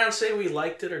go around and say we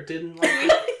liked it or didn't like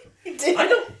it? I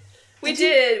don't. We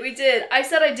did. I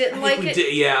said I didn't I like think we it.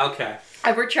 did. Yeah. Okay.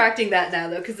 I'm retracting that now,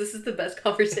 though, because this is the best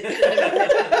conversation I've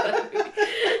ever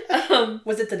had.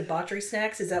 Was it the debauchery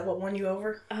snacks? Is that what won you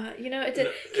over? It did.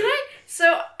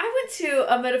 So I went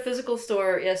to a metaphysical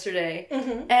store yesterday,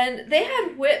 Mm-hmm. and they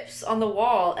had whips on the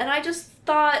wall, and I just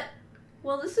thought,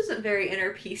 well, this isn't very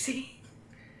inner peacey.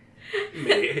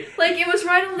 Maybe, Like, it was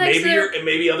right on next to...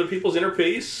 maybe other people's inner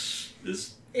peace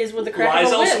Is with the crack lies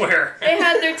of a whip. elsewhere. They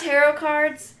had their tarot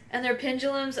cards, and their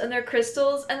pendulums, and their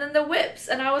crystals, and then the whips,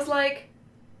 and I was like,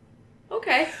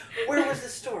 okay. where was the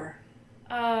store?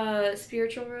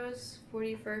 Spiritual Rose,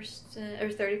 41st or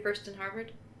 31st in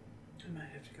Harvard. I might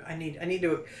have to go. I need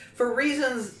to, for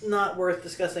reasons not worth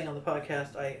discussing on the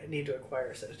podcast. I need to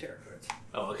acquire a set of tarot cards.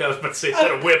 Oh, okay. I was about to say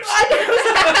instead of whips. Had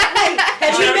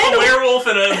She you has been a werewolf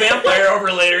and a vampire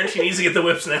over later, and she needs to get the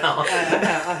whips now.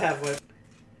 I have one.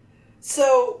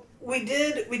 So we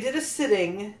did a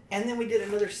sitting, and then we did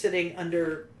another sitting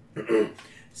under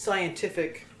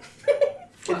scientific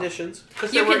conditions.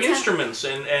 Because You there were can tell- instruments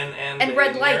and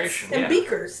red lights narration. and yeah.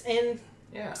 beakers and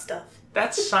Yeah. stuff.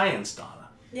 That's science, Donna.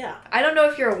 Yeah, I don't know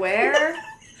if you're aware.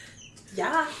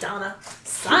 yeah, Donna.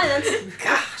 Science.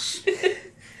 Gosh.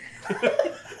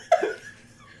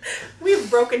 We've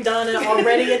broken Donna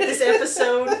already at this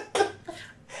episode.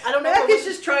 I don't know. Mac if is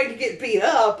just trying to get beat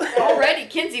up. Already,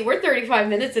 Kinsey, we're 35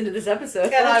 minutes into this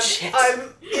episode. And shit.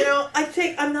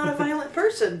 I'm not a violent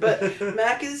person, but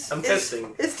Mac is. I'm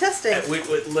testing. Is testing. At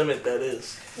what limit that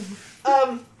is.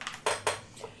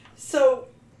 So,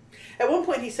 at one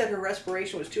point he said her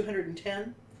respiration was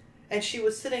 210, and she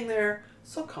was sitting there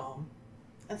so calm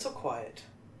and so quiet,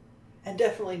 and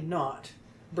definitely not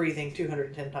breathing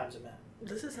 210 times a minute.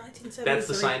 This is 1973. That's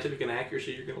the scientific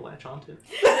inaccuracy you're going to latch onto.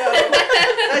 No,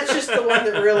 that's just the one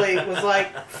that really was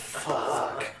like,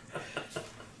 fuck.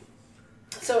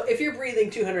 So if you're breathing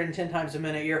 210 times a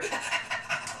minute,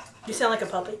 You sound like a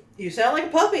puppy. you sound like a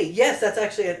puppy. Yes, that's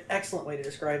actually an excellent way to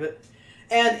describe it.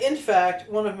 And in fact,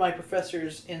 one of my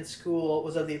professors in school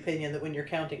was of the opinion that when you're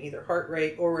counting either heart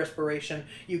rate or respiration,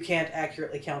 you can't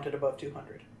accurately count it above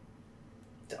 200.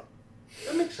 So,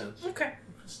 That makes sense. Okay.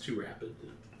 It's too rapid.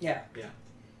 yeah. Yeah.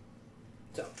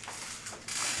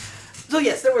 So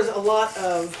yes, there was a lot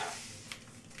of...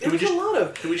 Do we just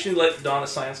of... let Donna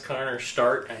Science Corner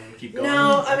start and keep going?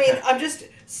 No, I mean, Okay. I'm just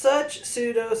such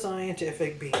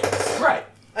pseudo-scientific BS. Right.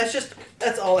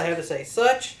 That's all I have to say.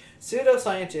 Such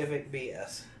pseudo-scientific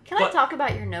BS. Can But- I talk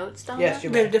about your notes, Donna? Yes, you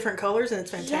They're may. different colors and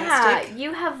it's Yeah, fantastic.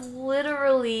 you have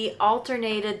literally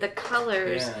alternated the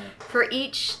colors Yeah. for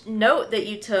each note that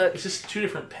you took. Is this two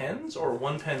different pens or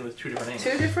one pen with two different inks?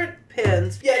 Two different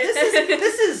pens. Yeah,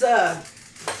 this is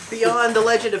beyond the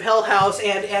Legend of Hell House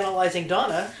and analyzing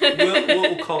Donna.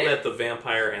 We'll call that the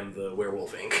vampire and the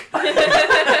werewolf ink.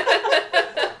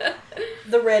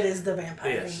 The red is the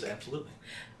vampire. Yes, ink. absolutely.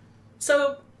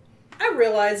 So I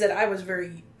realized that I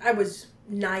was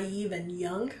naive and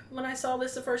young when I saw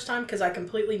this the first time because I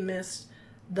completely missed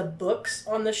the books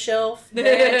on the shelf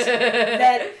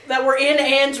that were in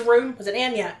Anne's room. Was it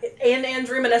Anne? Yeah, in Anne's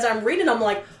room. And as I'm reading, I'm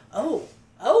like, oh,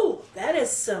 that is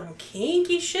some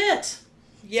kinky shit.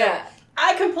 Yeah. So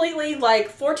I completely,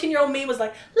 14-year-old me was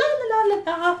like, la la la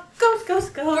la la, ghost,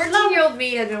 ghost, ghost. 14-year-old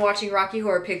me had been watching Rocky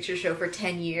Horror Picture Show for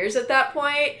 10 years at that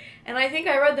point, and I think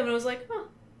I read them and was like, huh.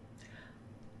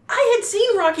 I had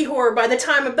seen Rocky Horror by the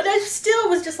time, but I still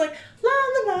was just like, la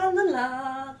la la la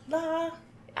la la.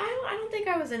 I don't think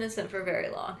I was innocent for very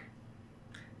long.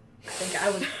 I think I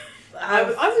was.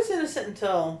 I was innocent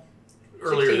until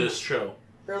Earlier 16. this show.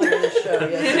 Earlier in the show,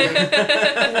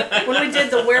 yes. When we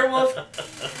did the werewolf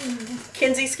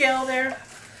Kinsey scale there,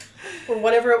 or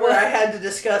whatever it was. Where I had to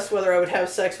discuss whether I would have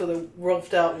sex with a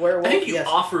wolfed out werewolf. I think you yes.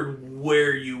 offered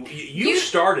where you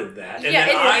started that, and yeah,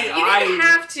 then you didn't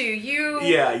have to. You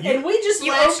and we just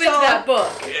you latched opened on. that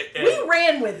book. We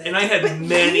ran with it. And I had But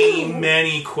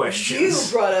many You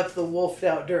questions. brought up the wolfed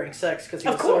out during sex because he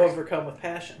Of was so course. overcome with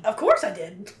passion. Of course I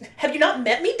did. Have you not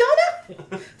met me,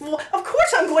 Donna? Well, of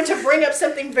course I'm going to bring up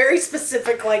something very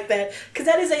specific like that, because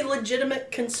that is a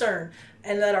legitimate concern,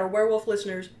 and that our werewolf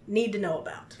listeners need to know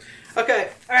about. Okay,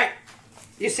 All right.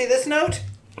 you see this note?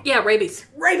 Yeah, rabies.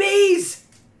 Rabies!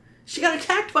 She got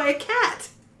attacked by a cat.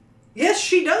 Yes,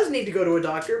 she does need to go to a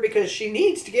doctor because she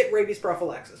needs to get rabies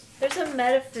prophylaxis. There's a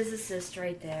metaphysicist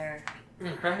right there.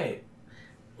 Right.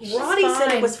 Roddy said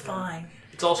fine. it was fine.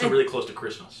 It's also really close to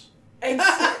Christmas. And,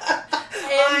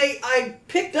 I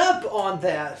picked up on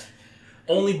that.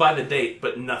 Only by the date,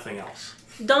 but nothing else.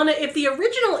 Donna, if the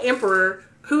original emperor,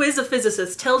 who is a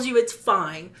physicist, tells you it's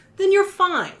fine, then you're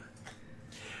fine.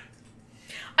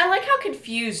 I like how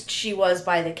confused she was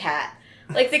by the cat.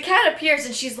 Like, the cat appears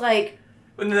and she's like,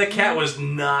 And the cat was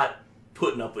not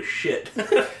putting up with shit.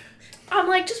 I'm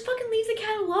like, just fucking leave the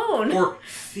cat alone. Or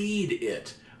feed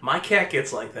it. My cat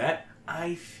gets like that.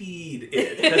 I feed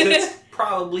it. Because it's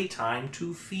probably time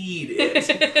to feed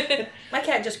it. My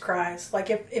cat just cries. Like,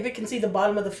 if it can see the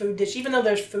bottom of the food dish, even though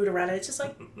there's food around it, it's just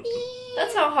like,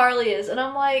 That's how Harley is. And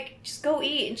I'm like, just go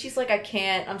eat. And she's like, I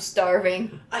can't. I'm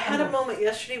starving. I had a moment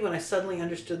yesterday when I suddenly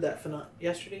understood that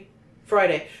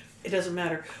Friday. It doesn't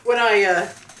matter. When I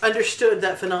understood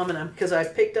that phenomenon, because I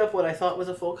picked up what I thought was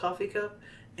a full coffee cup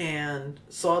and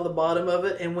saw the bottom of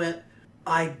it and went,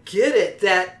 I get it.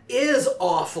 That is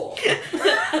awful.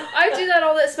 I do that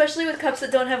all the, especially with cups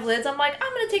that don't have lids. I'm like,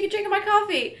 I'm going to take a drink of my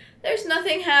coffee. There's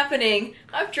nothing happening.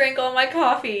 I've drank all my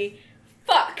coffee.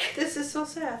 Fuck. This is so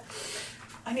sad.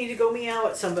 I need to go meow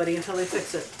at somebody until they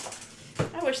fix it.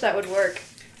 I wish that would work.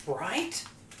 Right?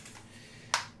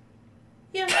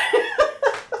 yeah.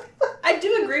 I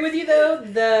do agree with you, though.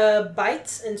 The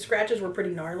bites and scratches were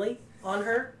pretty gnarly on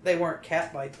her. They weren't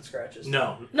cat bites and scratches.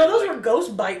 No. No, those were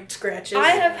ghost bite scratches. I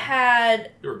have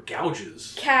had They were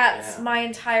gouges. cats Yeah. my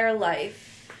entire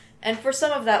life. And for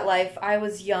some of that life, I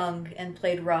was young and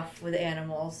played rough with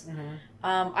animals. Mm-hmm.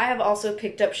 I have also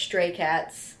picked up stray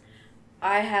cats.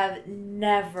 I have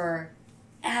never,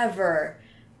 ever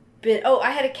been... Oh,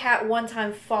 I had a cat one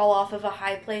time fall off of a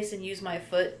high place and use my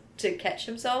foot to catch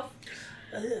himself.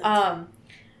 Ugh.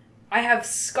 I have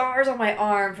scars on my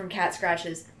arm from cat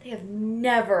scratches. They have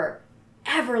never,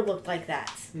 ever looked like that.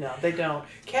 No, they don't.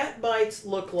 Cat bites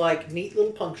look like neat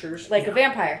little punctures. Like a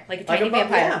vampire. Like a Like tiny a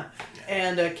vampire. Yeah.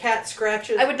 And cat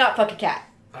scratches. I would not fuck a cat.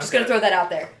 Just gonna Okay. throw that out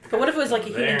there. But what if it was like a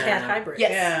There. human-cat hybrid?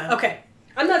 Yes. Yeah. Okay.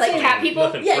 I'm not Like saying... cat people?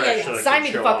 Nothing Yeah, fresh yeah. so I Sign can me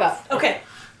the show fuck off. up. Okay.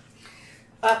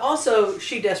 Also,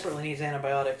 she desperately needs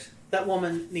antibiotics. That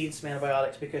woman needs some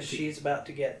antibiotics because she's about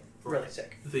to get really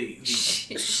sick. The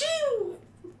She...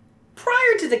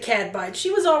 Prior to the cat bite, she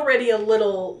was already a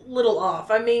little off.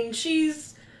 I mean,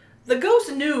 the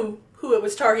ghost knew who it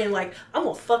was targeting. Like, I'm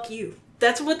gonna fuck you.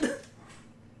 That's what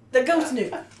the ghost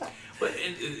knew.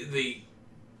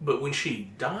 But when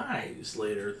she dies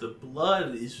later, the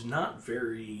blood is not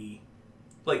very...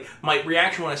 Like, my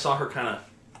reaction when I saw her kind of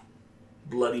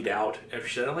bloodied out after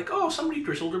she said, I'm like, oh, somebody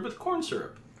drizzled her with corn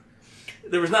syrup.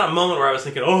 There was not a moment where I was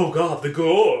thinking, oh god, the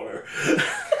gore.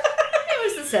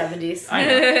 It was the 70s. I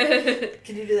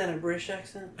Can you do that in a British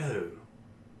accent?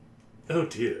 Oh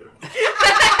dear.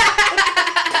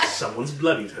 Someone's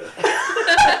bloodied her.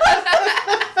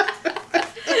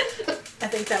 I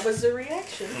think that was the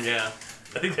reaction. Yeah.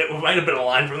 I think that might have been a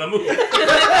line from the movie.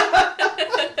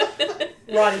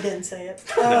 Roddy didn't say it.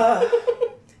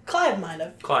 Clive might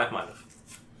have. Clive might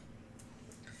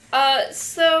have.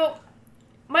 So,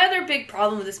 my other big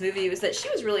problem with this movie was that she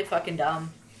was really fucking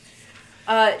dumb.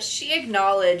 She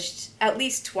acknowledged at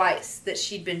least twice that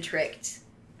she'd been tricked.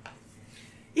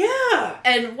 Yeah.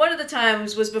 And one of the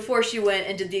times was before she went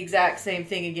and did the exact same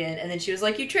thing again. And then she was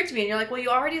like, you tricked me. And you're like, well, you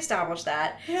already established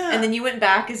that. Yeah. And then you went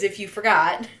back as if you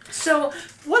forgot. So,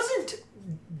 wasn't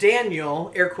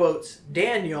Daniel, air quotes,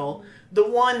 Daniel, the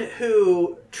one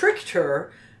who tricked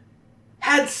her,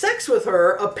 had sex with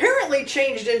her, apparently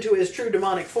changed into his true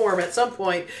demonic form at some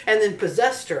point, and then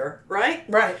possessed her, right?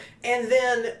 Right. And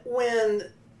then when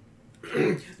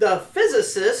the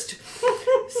physicist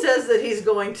says that he's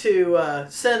going to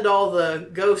send all the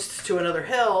ghosts to another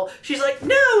hell, she's like,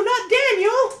 no, not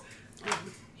Daniel!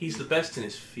 He's the best in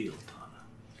his field, Donna.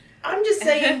 I'm just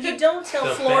saying, you don't tell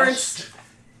The Florence. best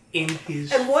in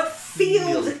his And what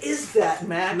field is that,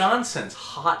 Mac? nonsense,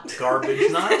 hot garbage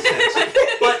nonsense.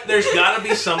 But there's got to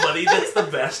be somebody that's the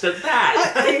best at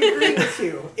that. I agree with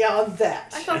you on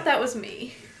that. I thought that was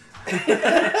me.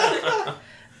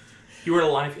 You weren't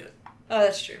alive yet. Oh,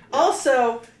 that's true.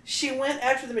 Also, she went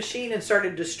after the machine and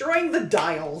started destroying the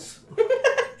dials.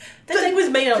 That thing was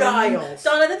made out dials. of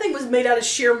Donna. That thing was made out of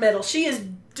sheer metal. She is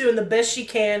doing the best she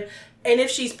can, and if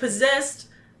she's possessed,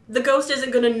 the ghost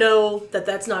isn't going to know that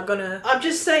that's not going to. I'm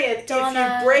just saying, Donna.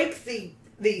 if you break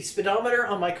the speedometer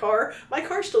on my car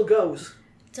still goes.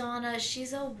 Donna,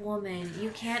 she's a woman. You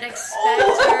can't expect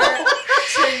her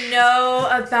to know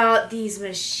about these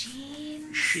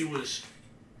machines. She was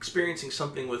experiencing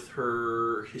something with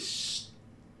her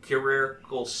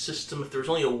hysterical system. If there was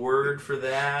only a word for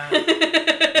that.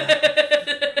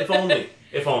 If only.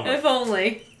 If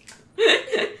only.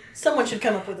 Someone should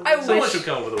come up with a I word. Someone wish- should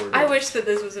come up with a word. I wish that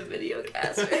this was a video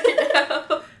cast right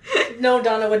now. No,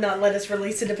 Donna would not let us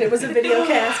release it if it was a video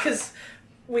cast, because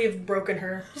we've broken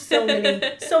her so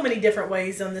many different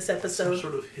ways on this Some episode.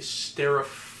 sort of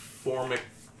hysteriformic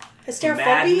Hysterophobia?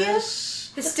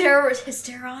 madness.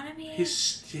 Hysteronomy?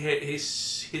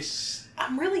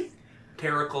 I'm really.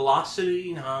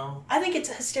 Hystericalosity? No. I think it's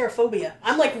hysterophobia.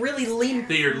 I'm like really lean.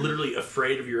 That you're literally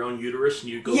afraid of your own uterus and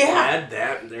you go Yeah. mad.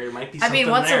 That there might be I something mean,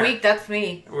 once there. a week, that's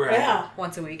me. Right. Yeah.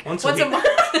 Once a week. Once a a week. month.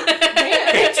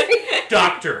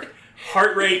 Doctor,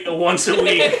 heart rate once a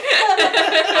week.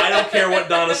 I don't care what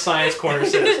Donna's Science Corner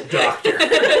says. Doctor.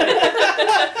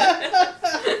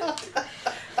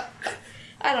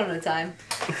 I don't know time.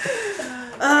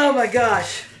 Oh my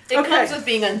gosh. It Okay. comes with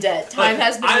being undead. Time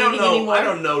has no I don't meaning know. anymore. I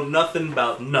don't know nothing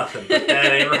about nothing, but that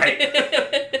ain't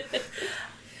right.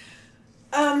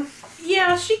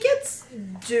 Yeah, she gets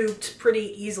duped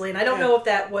pretty easily, and I don't know if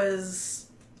that was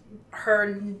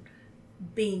her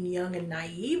being young and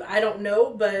naive. I don't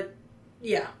know, but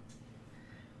yeah.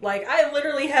 Like, I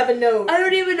literally have a note. I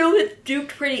don't even know it's duped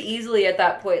pretty easily at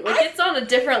that point. Like, it's on a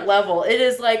different level. It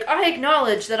is like, I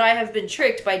acknowledge that I have been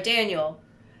tricked by Daniel.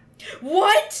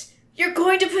 What? You're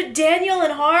going to put Daniel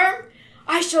in harm?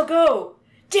 I shall go.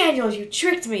 Daniel, you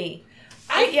tricked me.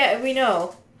 Yeah, we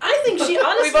know. I think she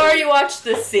honestly. We've already watched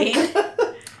this scene.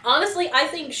 Honestly, I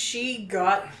think she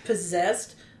got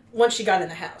possessed once she got in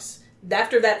the house.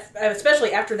 After that,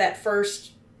 especially after that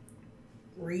first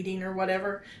reading or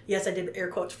whatever. Yes, I did air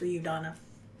quotes for you, Donna.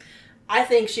 I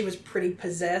think she was pretty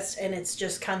possessed, and it's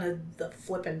just kind of the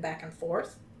flipping back and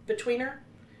forth between her.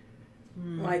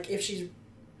 Like, if she's...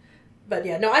 But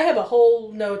yeah, no, I have a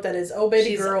whole note that is, oh,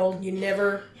 baby girl, you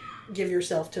never give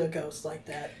yourself to a ghost like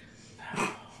that.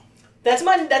 That's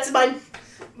mine.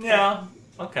 Yeah.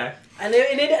 Okay. And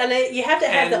you have to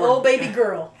have And the we're- oh, baby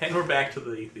girl. And we're back to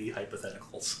the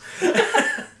hypotheticals.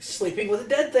 Sleeping with a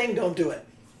dead thing, don't do it.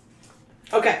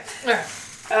 Okay. All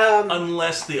right.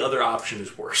 Unless the other option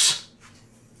is worse.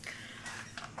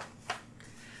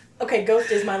 Okay,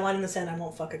 ghost is my line in the sand. I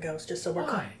won't fuck a ghost, just so we're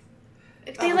clear.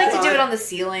 They like to do it on the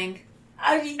ceiling.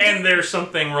 And there's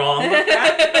something wrong with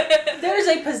that? There's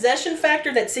a possession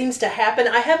factor that seems to happen.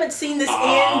 I haven't seen this end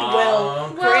well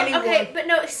for Well, anyone. okay, but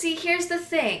no, see, here's the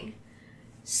thing.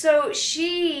 So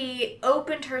she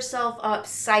opened herself up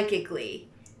psychically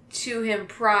to him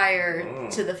prior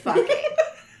to the fucking.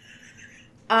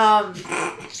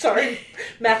 Sorry,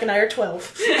 Mac and I are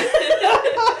 12.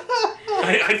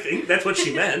 I think that's what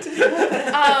she meant.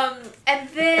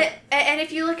 And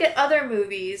if you look at other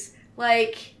movies,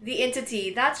 like The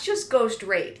Entity, that's just ghost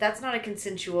rape. That's not a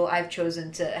consensual, I've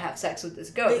chosen to have sex with this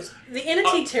ghost. The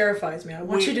entity terrifies me. I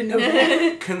want you to know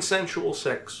that. Consensual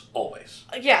sex, always.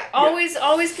 Yeah,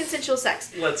 always consensual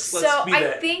sex. Let's So be I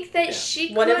that. think that she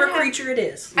could Whatever have, creature it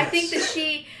is. I think that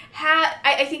she had.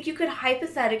 I think you could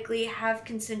hypothetically have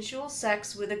consensual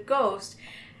sex with a ghost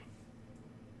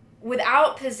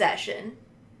without possession,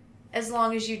 as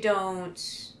long as you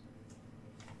don't.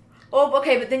 Oh,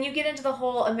 okay, but then you get into the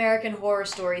whole American Horror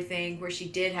Story thing where she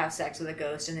did have sex with a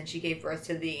ghost and then she gave birth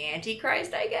to the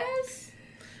Antichrist, I guess.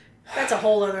 That's a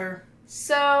whole other...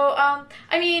 So, I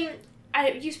mean, I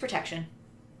use protection.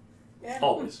 Yeah.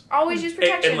 Always. Always use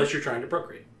protection. Unless you're trying to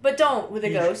procreate. But don't with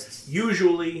the ghosts.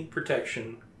 Usually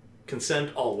protection.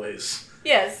 Consent always.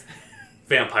 Yes.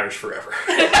 Vampires forever.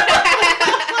 And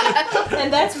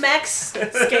that's max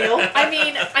scale.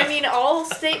 I mean, all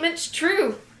statements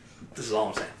true. This is all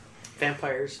I'm saying.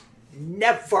 Vampires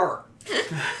never.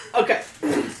 Okay.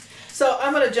 So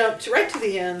I'm going to jump right to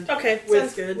the end. Okay, with,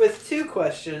 sounds good. With two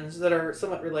questions that are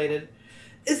somewhat related.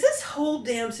 Is this whole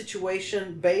damn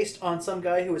situation based on some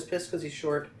guy who was pissed because he's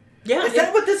short? Yeah. Is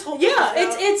that what this whole thing is about?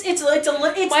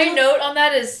 it's My note on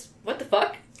that is, what the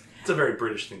fuck? It's a very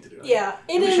British thing to do. Yeah.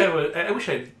 I wish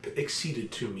I'd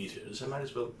exceeded 2 meters. I might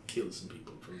as well kill some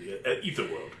people from the ether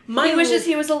world. He wishes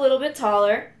he was a little bit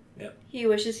taller. Yep. He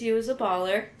wishes he was a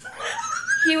baller.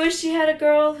 He wished he had a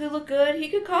girl who looked good. He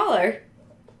could call her.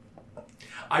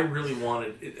 I really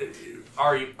wanted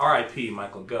R.I.P.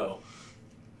 Michael Gough,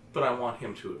 but I want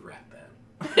him to have rapped that.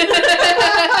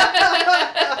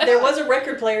 There was a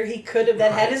record player he could have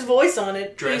that had his voice on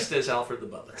it. Dressed as Alfred the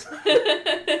Butler.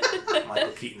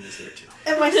 Michael Keaton is there too.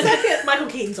 And my second Michael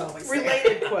Keaton's always there.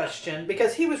 related question,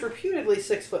 because he was reputedly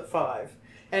 6'5",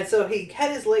 and so he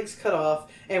had his legs cut off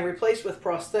and replaced with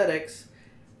prosthetics,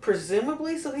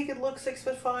 presumably so he could look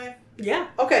 6'5". Yeah.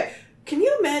 Okay, can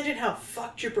you imagine how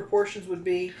fucked your proportions would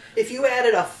be if you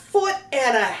added 1.5 foot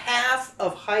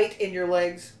of height in your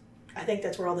legs? I think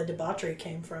that's where all the debauchery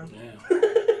came from. Yeah.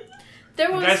 There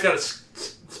The was. guy's got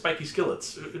spiky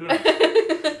skillets.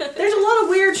 There's a lot of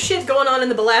weird shit going on in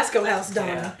the Belasco house,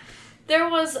 Donna. Yeah. There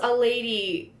was a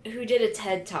lady who did a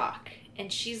TED Talk,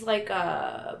 and she's like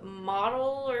a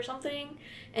model or something,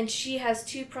 and she has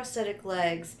 2 prosthetic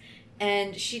legs,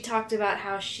 and she talked about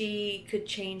how she could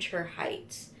change her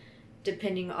height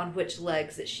depending on which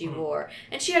legs that she wore.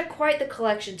 And she had quite the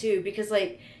collection too, because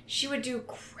like she would do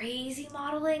crazy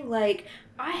modeling, like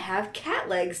I have cat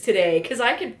legs today because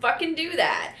I can fucking do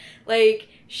that. Like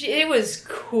it was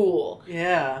cool.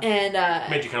 Yeah. And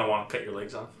Made you kind of want to cut your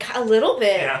legs off. a little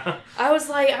bit. Yeah. I was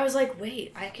like,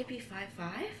 wait, I could be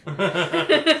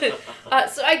 5'5"?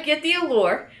 So I get the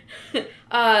allure.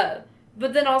 But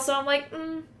then also I'm like,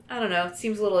 I don't know. It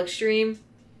seems a little extreme.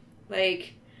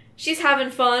 Like, she's having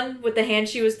fun with the hand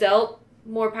she was dealt.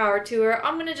 More power to her.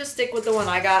 I'm going to just stick with the one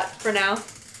I got for now.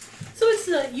 So it's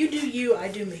you do you, I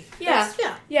do me. Yeah.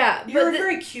 Yeah. Yeah. You're but a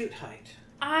very cute height.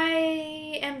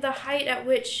 I am the height at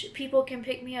which people can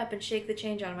pick me up and shake the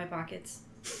change out of my pockets.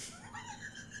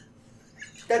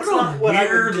 That's What not a what I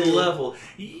weird would do. level.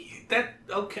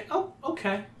 Okay. Oh,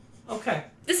 okay. Okay.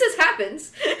 This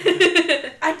happens.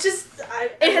 It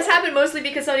It has happened mostly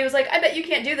because somebody was like, I bet you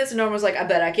can't do this. And Norman was like, I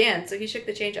bet I can. So he shook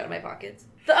the change out of my pockets.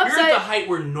 The upside... You're at the height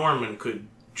where Norman could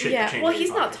shake the change. Well, out of he's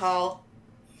your not pockets. tall.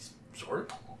 He's sort of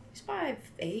tall. He's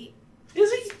 5'8".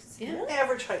 Is he? Yeah.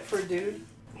 Average height for a dude.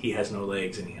 He has no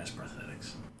legs and he has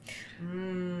prosthetics.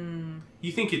 Mm,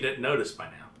 You think you'd notice by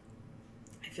now.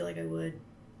 I feel like I would.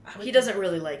 I would- He doesn't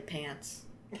really like pants.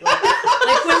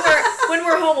 Like when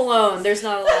we're home alone, there's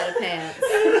not a lot of pants.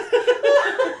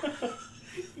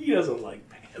 He doesn't like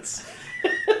pants.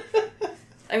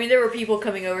 I mean, there were people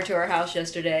coming over to our house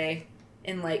yesterday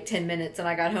in like 10 minutes, and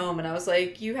I got home and I was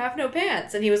like, "You have no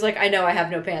pants," and he was like, "I know I have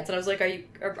no pants," and I was like,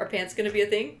 "Are pants going to be a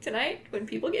thing tonight when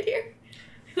people get here?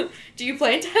 Do you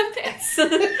plan to have pants?"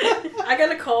 I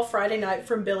got a call Friday night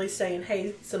from Billy saying,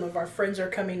 "Hey, some of our friends are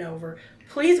coming over.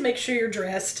 Please make sure you're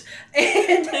dressed.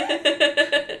 And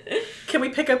can we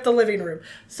pick up the living room?"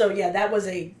 So yeah, that was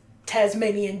a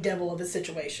Tasmanian devil of a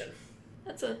situation.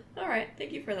 All right.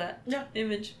 Thank you for that. Yeah.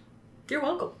 Image. You're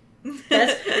welcome.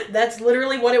 That's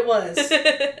literally what it was.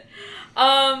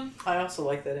 I also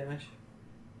like that image.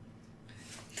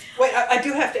 Wait, I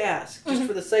do have to ask, just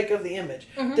for the sake of the image,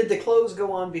 did the clothes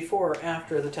go on before or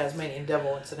after the Tasmanian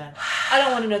devil incident? I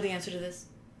don't want to know the answer to this.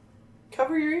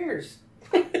 Cover your ears.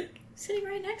 Sitting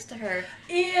right next to her.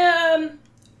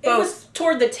 It was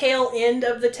toward the tail end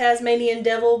of the Tasmanian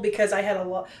devil because I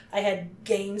had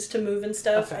games to move and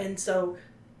stuff, Okay. and so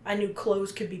I knew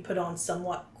clothes could be put on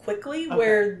somewhat quickly,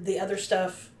 where the other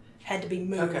stuff had to be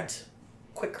moved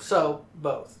quicker. So,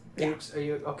 both. Yeah. Are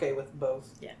you okay with both?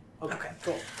 Yeah. Okay,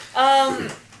 cool.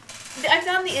 I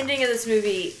found the ending of this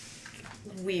movie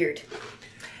weird.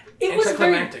 It was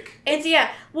very Anticlimactic. And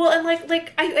yeah, well, and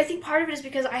like I think part of it is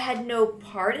because I had no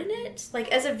part in it. Like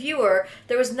as a viewer,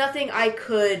 there was nothing I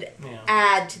could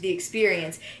add to the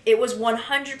experience. It was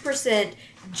 100%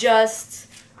 just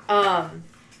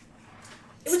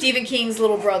Stephen King's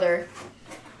little brother.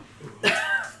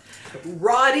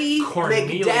 Roddy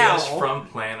Cornelius McDowell. from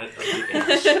Planet of the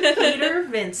Apes. Peter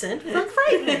Vincent from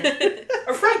Fright Night.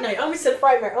 Or Fright Night. I always said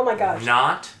Fright Night. Oh my gosh.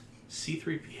 Not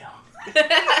C-3PO.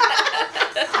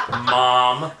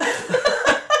 Mom.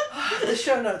 The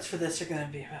show notes for this are going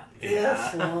to be about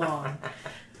this long.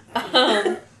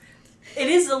 It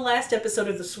is the last episode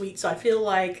of The Suite, so I feel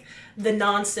like the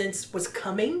nonsense was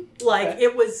coming. Like,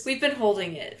 it was... We've been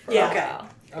holding it for a while.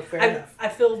 Oh, fair enough. I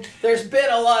feel... There's been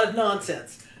a lot of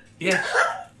nonsense. Yeah.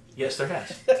 Yes, there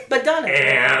has. But Donna...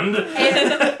 And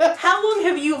How long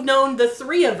have you known the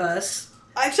three of us?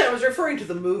 Actually, I was referring to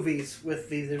the movies with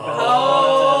these.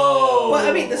 Oh. Well,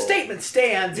 I mean, the statement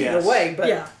stands either way, but...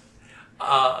 Yeah.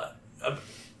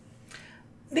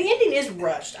 The ending is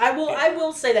rushed. I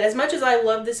will say that. As much as I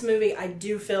love this movie, I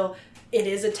do feel it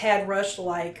is a tad rushed.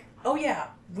 Like, oh yeah,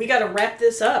 we got to wrap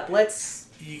this up. Let's.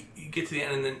 You get to the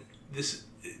end, and then this.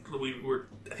 I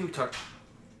think we talked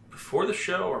before the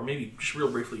show, or maybe just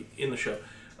real briefly in the show.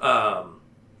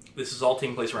 This is all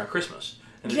taking place around Christmas,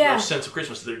 and there's no sense of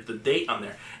Christmas. There's the date on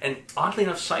there, and oddly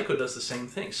enough, Psycho does the same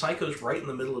thing. Psycho's right in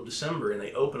the middle of December, and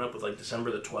they open up with like December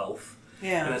the 12th,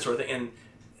 and that sort of thing. And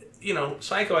you know,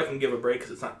 Psycho I can give a break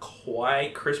because it's not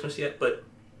quite Christmas yet, but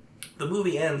the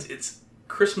movie ends, it's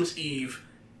Christmas Eve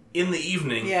in the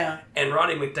evening, and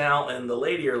Roddy McDowall and the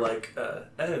lady are like, now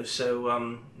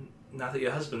that your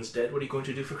husband's dead, what are you going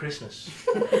to do for Christmas?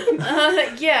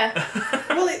 Yeah.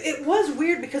 Well, it was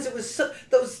weird because it was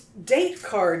those date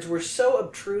cards were so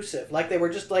obtrusive. Like, they were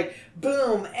just like,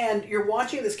 boom, and you're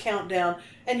watching this countdown,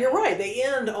 and you're right, they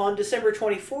end on December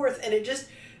 24th, and it just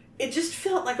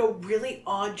felt like a really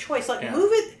odd choice. Like, move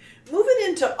it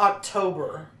into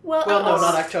October. Well, no,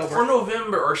 not October. Or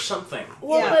November or something.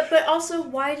 Well, but also,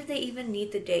 why did they even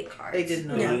need the date cards? They didn't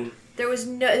know. Yeah. There was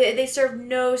they served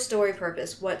no story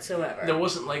purpose whatsoever. There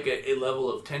wasn't like a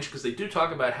level of tension, because they do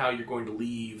talk about how you're going to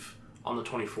leave on the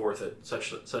 24th at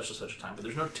such and such a time, but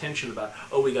there's no tension about,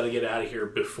 oh, we got to get out of here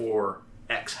before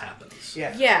X happens.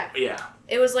 Yeah.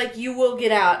 It was like, you will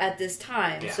get out at this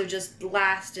time, so just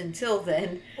last until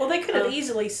then. Well, they could have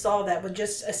easily solved that with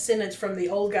just a sentence from the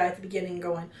old guy at the beginning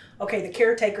going, okay, the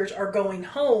caretakers are going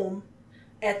home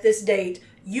at this date.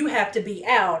 You have to be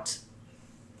out,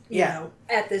 you know,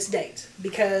 at this date.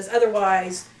 Because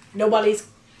otherwise, nobody's...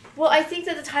 Well, I think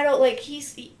that the title, like,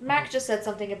 Mac just said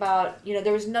something about, you know,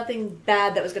 there was nothing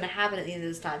bad that was going to happen at the end of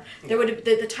this time. There would have,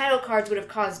 the title cards would have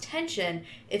caused tension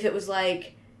if it was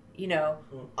like, you know,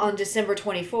 on December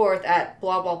 24th at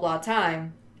blah blah blah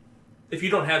time. If you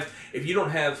don't have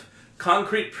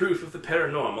concrete proof of the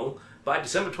paranormal by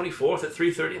December 24th at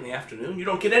 3:30 in the afternoon, you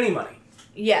don't get any money.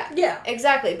 Yeah,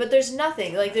 exactly. But there's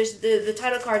nothing, like, there's the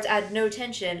title cards add no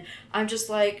tension. I'm just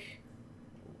like,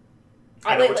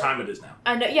 I know what time it is now.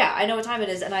 I know what time it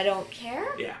is, and I don't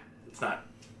care. Yeah, it's not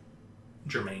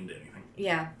germane to anything.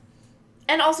 Yeah.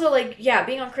 And also, like,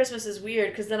 being on Christmas is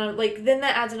weird, because then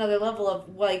that adds another level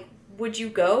of, like, would you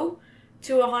go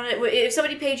to a haunted... If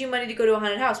somebody paid you money to go to a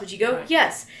haunted house, would you go? Right.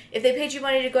 Yes. If they paid you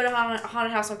money to go to a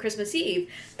haunted house on Christmas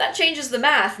Eve, that changes the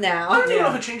math now. I don't even know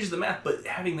if it changes the math, but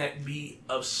having that be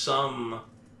of some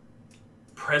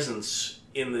presence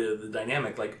in the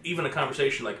dynamic, like, even a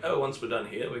conversation like, oh, once we're done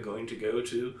here, we're going to go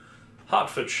to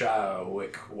Hertfordshire,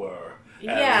 Wickwer,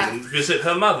 and visit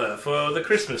her mother for the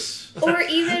Christmas. Or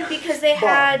even because they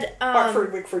had...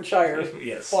 Hartford, Wickfordshire.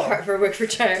 Yes. Hartford,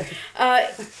 Wickfordshire.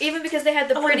 Even because they had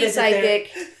the pretty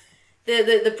psychic,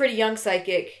 the pretty young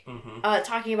psychic,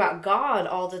 talking about God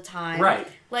all the time. Right.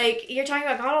 Like, you're talking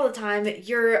about God all the time,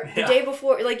 you're the day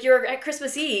before, like, you're at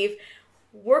Christmas Eve,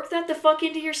 work that the fuck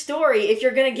into your story if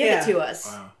you're going to give it to us.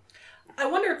 Wow. I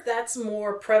wonder if that's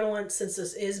more prevalent since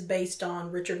this is based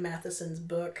on Richard Matheson's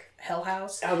book, Hell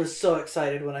House. I was so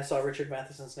excited when I saw Richard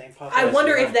Matheson's name pop up. I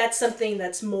wonder if that's something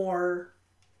that's more...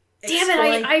 Damn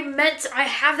it, I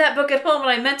have that book at home and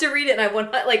I meant to read it and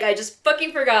I just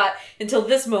fucking forgot until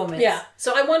this moment. Yeah.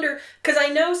 So I wonder, because I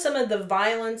know some of the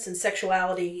violence and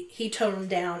sexuality he toned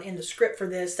down in the script for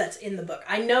this that's in the book.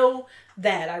 I know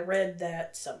that. I read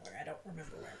that somewhere. I don't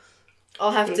remember where.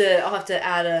 I'll have to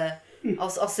add a... I'll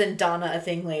send Donna a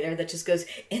thing later that just goes,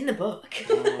 in the book.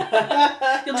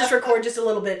 You'll just record just a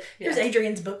little bit. Here's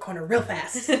Adrian's book corner real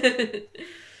fast.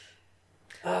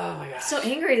 Oh my gosh. I'm so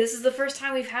angry. This is the first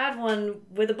time we've had one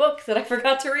with a book that I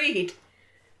forgot to read.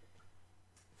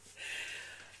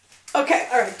 Okay,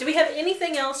 all right. Do we have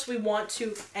anything else we want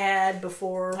to add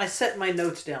before? I set my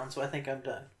notes down, so I think I'm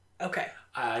done. Okay.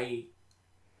 I'd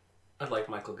like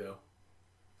Michael Gough.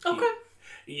 Okay.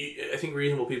 I think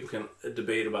reasonable people can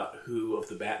debate about who of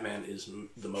the Batman is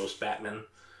the most Batman,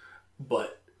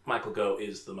 but Michael Gough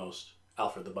is the most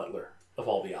Alfred the Butler of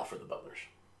all the Alfred the Butlers.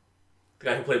 The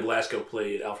guy who played Belasco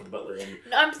played Alfred the Butler in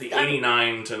the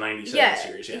 89 to 97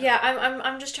 series. Yeah.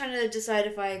 I'm just trying to decide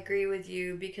if I agree with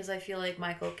you because I feel like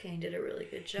Michael Caine did a really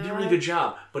good job. He did a really good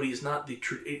job, but he's not the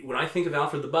true. When I think of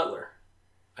Alfred the Butler,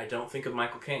 I don't think of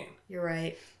Michael Caine. You're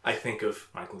right. I think of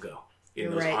Michael Gough in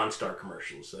You're those right. OnStar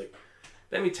commercials. Like,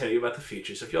 let me tell you about the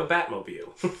features of your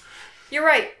Batmobile. You're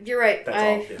right. That's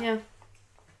all, yeah.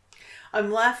 I'm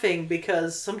laughing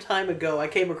because some time ago I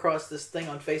came across this thing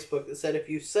on Facebook that said if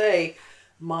you say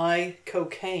my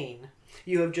cocaine,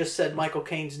 you have just said Michael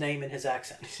Caine's name in his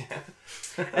accent. Yeah.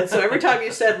 And so every time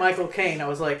you said Michael Caine, I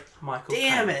was like, Michael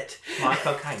damn Caine. it.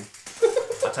 Michael Caine.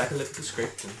 I take a look at the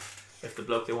script, and if the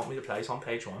bloke they want me to play is on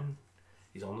page 1,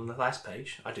 he's on the last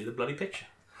page, I do the bloody picture.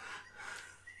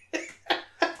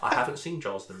 I haven't seen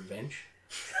Jaws the Revenge.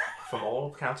 From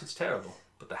all accounts, it's terrible,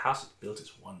 but the house it's built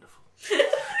is wonderful.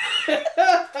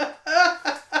 I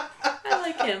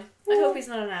like him. I hope he's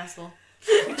not an asshole.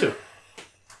 Me too.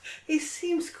 He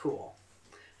seems cool.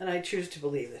 And I choose to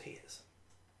believe that he is.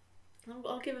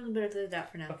 I'll give him the benefit of the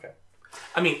doubt for now. Okay.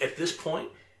 I mean, at this point,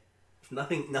 if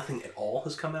nothing at all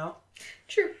has come out,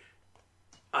 True.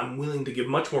 I'm willing to give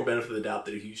much more benefit of the doubt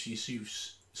that if you've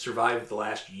survived the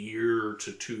last year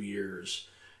to 2 years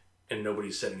and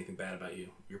nobody's said anything bad about you,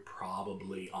 you're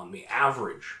probably, on the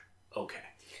average, okay.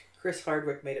 Chris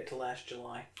Hardwick made it to last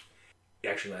July.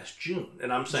 Actually, last June.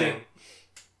 And I'm saying,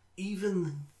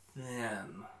 even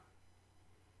then,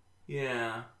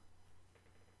 yeah.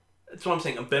 That's what I'm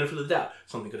saying. A benefit of the doubt.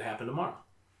 Something could happen tomorrow.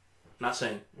 I'm not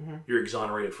saying you're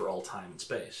exonerated for all time and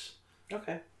space.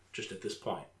 Okay. Just at this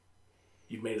point.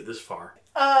 You've made it this far.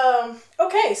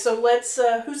 Okay, so let's,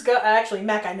 who's got, actually,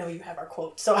 Mac, I know you have our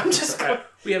quote, so I'm just going.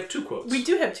 We have 2 quotes. We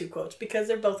do have 2 quotes because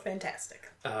they're both fantastic.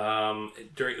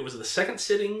 Was it the second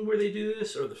sitting where they do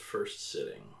this, or the first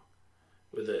sitting?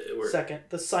 Second,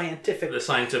 the scientific. The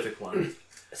scientific one.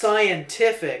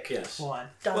 Scientific Yes. one.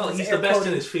 Well, he's the best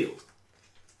in his field.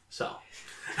 So.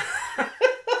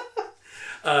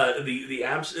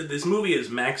 This movie is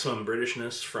maximum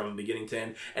Britishness from beginning to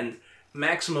end, and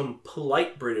maximum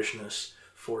polite Britishness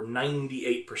for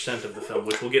 98% of the film,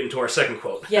 which we'll get into our second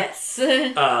quote. Yes.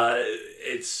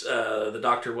 It's the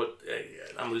Doctor.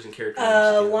 I'm losing character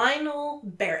names. Lionel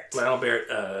Barrett. Lionel Barrett,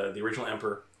 the original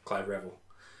Emperor, Clive Revill.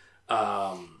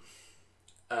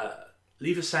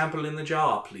 Leave a sample in the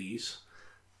jar, please.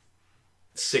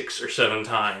 6 or 7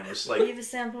 times. Like, Leave a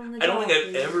sample in the I don't jar, think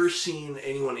I've please. ever seen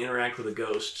anyone interact with a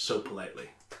ghost so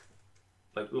politely.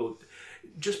 Like, well,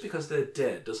 just because they're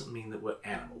dead doesn't mean that we're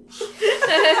animals.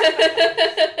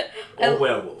 Or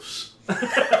werewolves.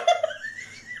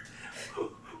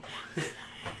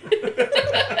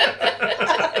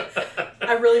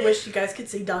 I really wish you guys could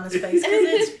see Donna's face because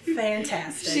it's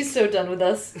fantastic. She's so done with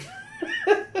us.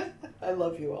 I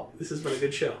love you all. This has been a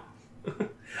good show.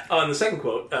 And the second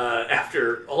quote,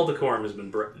 after all decorum has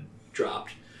been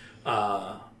dropped,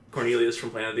 Cornelius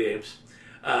from Planet of the Apes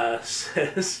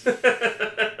says,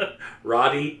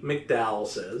 Roddy McDowell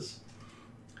says,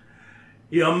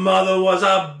 "Your mother was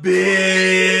a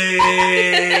bitch."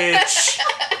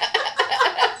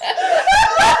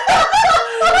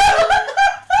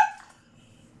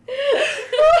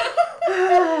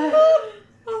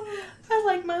 I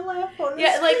like my laugh on this.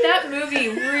 Yeah, like that movie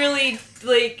really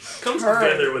like Comes hurt.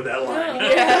 together with that line.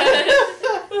 Yeah.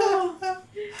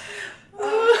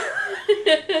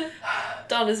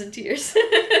 Donna's in tears.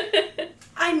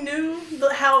 I knew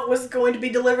how it was going to be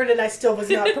delivered, and I still was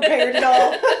not prepared at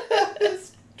all.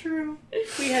 It's true.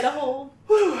 We had a whole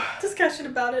discussion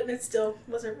about it, and it still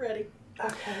wasn't ready.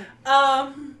 Okay.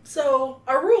 So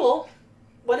our rule.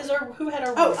 Who had our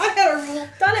rule? Oh, I had a rule.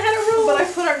 Donna had a rule. But I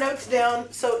put our notes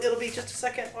down, so it'll be just a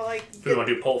second while I Do you want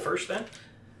to do poll first then?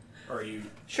 Or are you...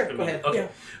 Sure, go ahead. Okay.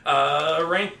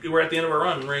 We're at the end of our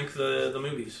run. Rank the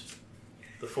movies.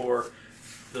 The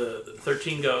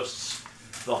 13 Ghosts,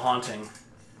 The Haunting.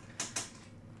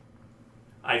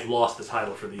 I've lost the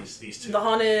title for these 2.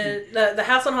 The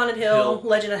House on Haunted Hill,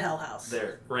 Legend of Hell House.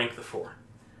 There. Rank the 4.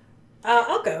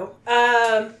 I'll go.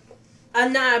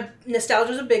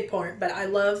 Nostalgia's a big part, but I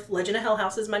love Legend of Hell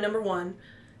House is my number 1.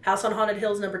 House on Haunted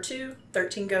Hill is number 2.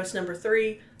 13 Ghosts number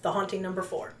 3. The Haunting number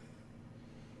 4.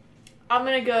 I'm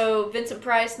gonna go Vincent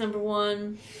Price number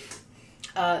 1,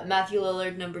 Matthew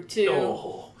Lillard number 2,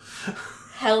 Oh.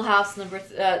 Hell House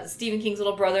Stephen King's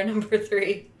little brother number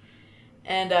 3,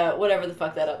 and whatever the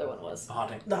fuck that other one was. The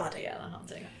Haunting. The Haunting. Yeah, The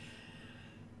Haunting.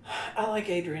 I like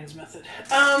Adrian's method.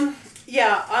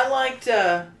 Yeah, I liked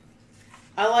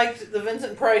the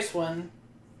Vincent Price one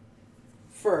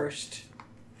first.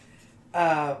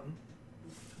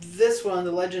 This one,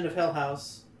 The Legend of Hell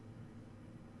House,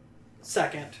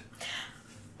 second.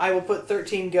 I will put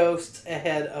 13 Ghosts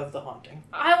ahead of The Haunting.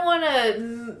 I want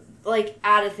to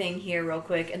add a thing here real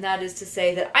quick, and that is to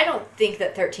say that I don't think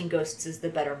that 13 Ghosts is the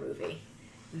better movie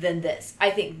than this.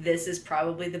 I think this is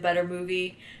probably the better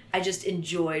movie. I just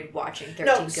enjoyed watching 13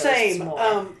 Ghosts same.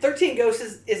 more. 13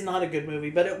 Ghosts is not a good movie,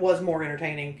 but it was more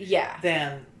entertaining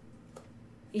than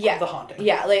The Haunting.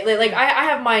 Yeah, I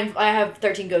have mine. I have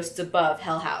 13 Ghosts above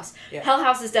Hell House. Yeah. Hell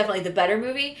House is definitely the better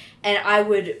movie, and I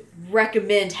would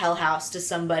recommend Hell House to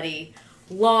somebody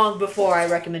long before I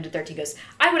recommended 13 Ghosts.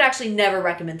 I would actually never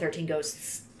recommend 13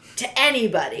 Ghosts to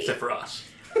anybody. Except for us.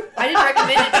 I didn't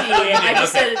recommend it to you.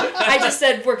 I just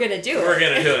said we're gonna do it. We're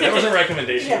gonna do it. It was a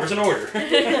recommendation. It was an order.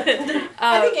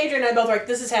 I think Adrian and I both were like,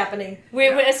 this is happening.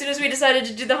 As soon as we decided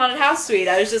to do the Haunted House Suite,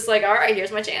 I was just like, all right,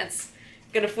 here's my chance.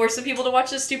 Gonna force some people to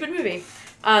watch this stupid movie.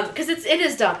 Because it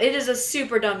is dumb. It is a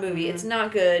super dumb movie. It's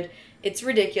not good. It's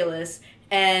ridiculous.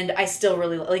 And I still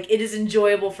really it is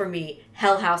enjoyable for me.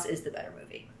 Hell House is the better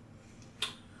movie.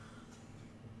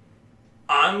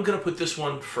 I'm gonna put this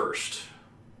one first.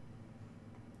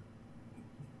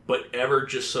 But ever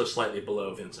just so slightly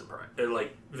below Vincent Price.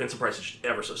 Vincent Price is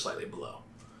ever so slightly below.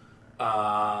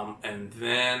 And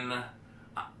then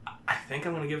I think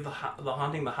I'm going to give the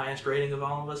Haunting the highest rating of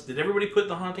all of us. Did everybody put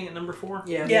The Haunting at number 4?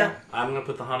 Yeah. I'm going to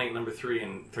put The Haunting at number 3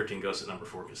 and 13 Ghosts at number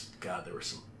 4 because, God, there was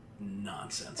some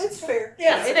nonsense. That's fair.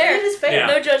 Yeah, it is fair. Yeah.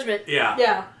 No judgment.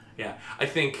 Yeah. I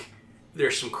think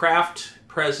there's some craft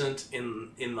present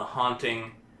in The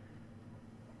Haunting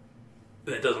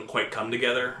that doesn't quite come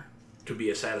together to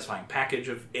be a satisfying package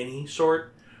of any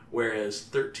sort, whereas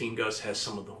 13 Ghosts has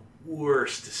some of the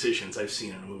worst decisions I've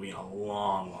seen in a movie in a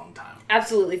long, long time.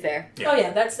 Absolutely fair. Yeah. Oh yeah,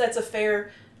 that's a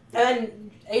fair. And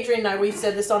Adrian and I, we've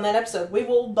said this on that episode. We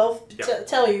will both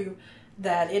tell you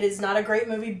that it is not a great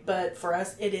movie, but for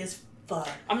us, it is fun.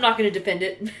 I'm not going to defend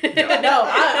it. No,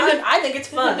 I think it's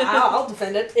fun. I'll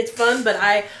defend it. It's fun, but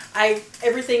I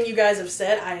everything you guys have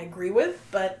said, I agree with,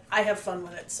 but I have fun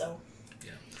with it. So.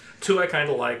 2 I kind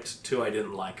of liked, 2 I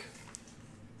didn't like.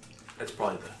 That's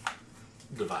probably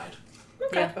the divide.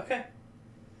 Okay.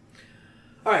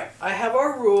 All right, I have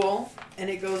our rule, and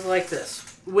it goes like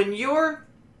this. When you're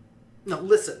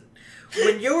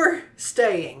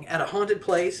staying at a haunted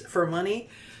place for money,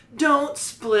 don't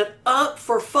split up,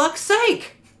 for fuck's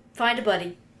sake. Find a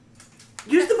buddy.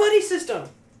 Use the buddy system.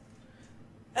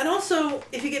 And also,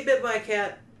 if you get bit by a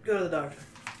cat, go to the doctor.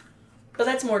 But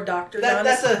that's more doctor.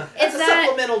 That's a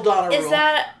supplemental Donna rule. Is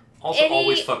that also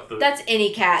always fuck the... That's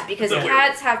any cat, because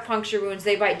cats have puncture wounds,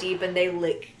 they bite deep, and they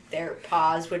lick their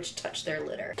paws, which touch their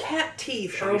litter. Cat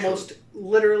teeth are almost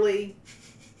literally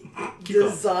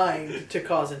designed to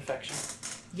cause infection.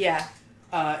 Yeah.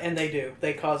 And they do.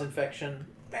 They cause infection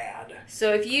bad.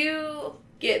 So if you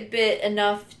get bit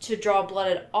enough to draw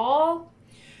blood at all...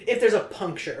 If there's a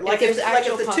puncture. If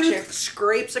the tooth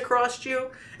scrapes across you,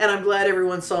 and I'm glad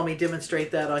everyone saw me demonstrate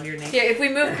that on your knee. Yeah, if we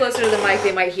move closer to the mic,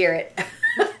 they might hear it.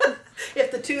 If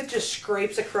the tooth just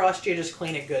scrapes across you, just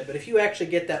clean it good. But if you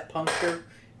actually get that puncture,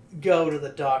 go to the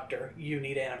doctor. You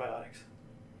need antibiotics.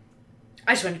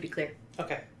 I just wanted to be clear.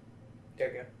 Okay.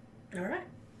 There you go. All right.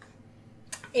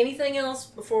 Anything else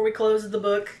before we close the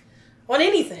book? On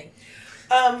anything?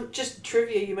 Just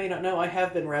trivia you may not know. I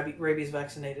have been rabies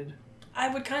vaccinated. I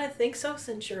would kind of think so,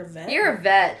 since you're a vet. You're a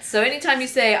vet, so anytime you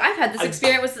say, I've had this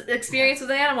experience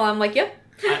with an animal, I'm like, yep.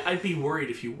 I'd be worried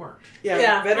if you weren't.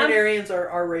 Yeah, veterinarians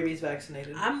are rabies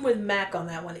vaccinated. I'm with Mac on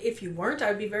that one. If you weren't,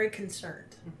 I'd be very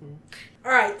concerned. Mm-hmm.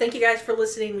 All right, thank you guys for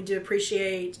listening. We do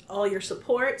appreciate all your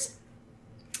support.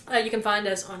 You can find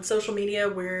us on social media.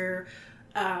 We're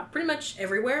pretty much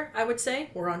everywhere, I would say.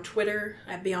 We're on Twitter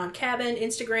at Beyond Cabin,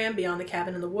 Instagram, Beyond the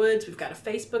Cabin in the Woods. We've got a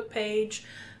Facebook page.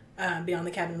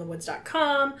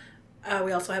 BeyondTheCabinInTheWoods.com.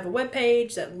 We also have a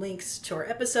webpage that links to our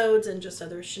episodes and just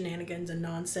other shenanigans and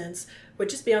nonsense,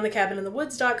 which is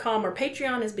BeyondTheCabinInTheWoods.com. Our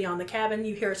Patreon is Beyond the Cabin.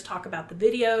 You hear us talk about the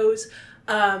videos.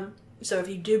 So if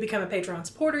you do become a Patreon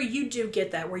supporter, you do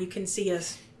get that, where you can see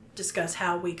us discuss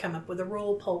how we come up with a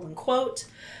rule, poll, and quote.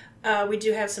 We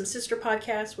do have some sister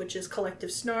podcasts, which is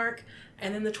Collective Snark,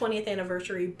 and then the 20th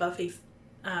anniversary Buffy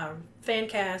fan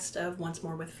cast of Once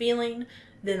More with Feeling.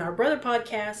 Then our brother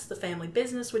podcast, The Family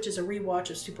Business, which is a rewatch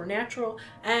of Supernatural.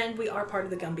 And we are part of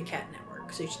the Gumby Cat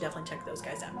Network, so you should definitely check those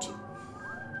guys out too.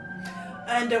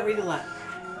 And don't read a lot.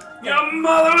 Your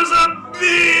mother was a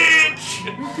bitch!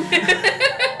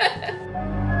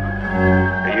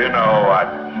 You know what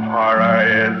horror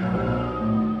is?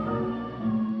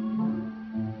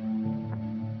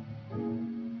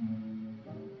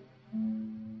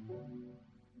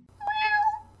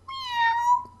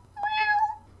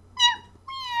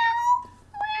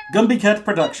 Gumby Cat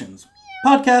Productions.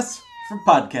 Podcasts for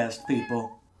podcast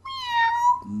people.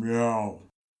 Meow.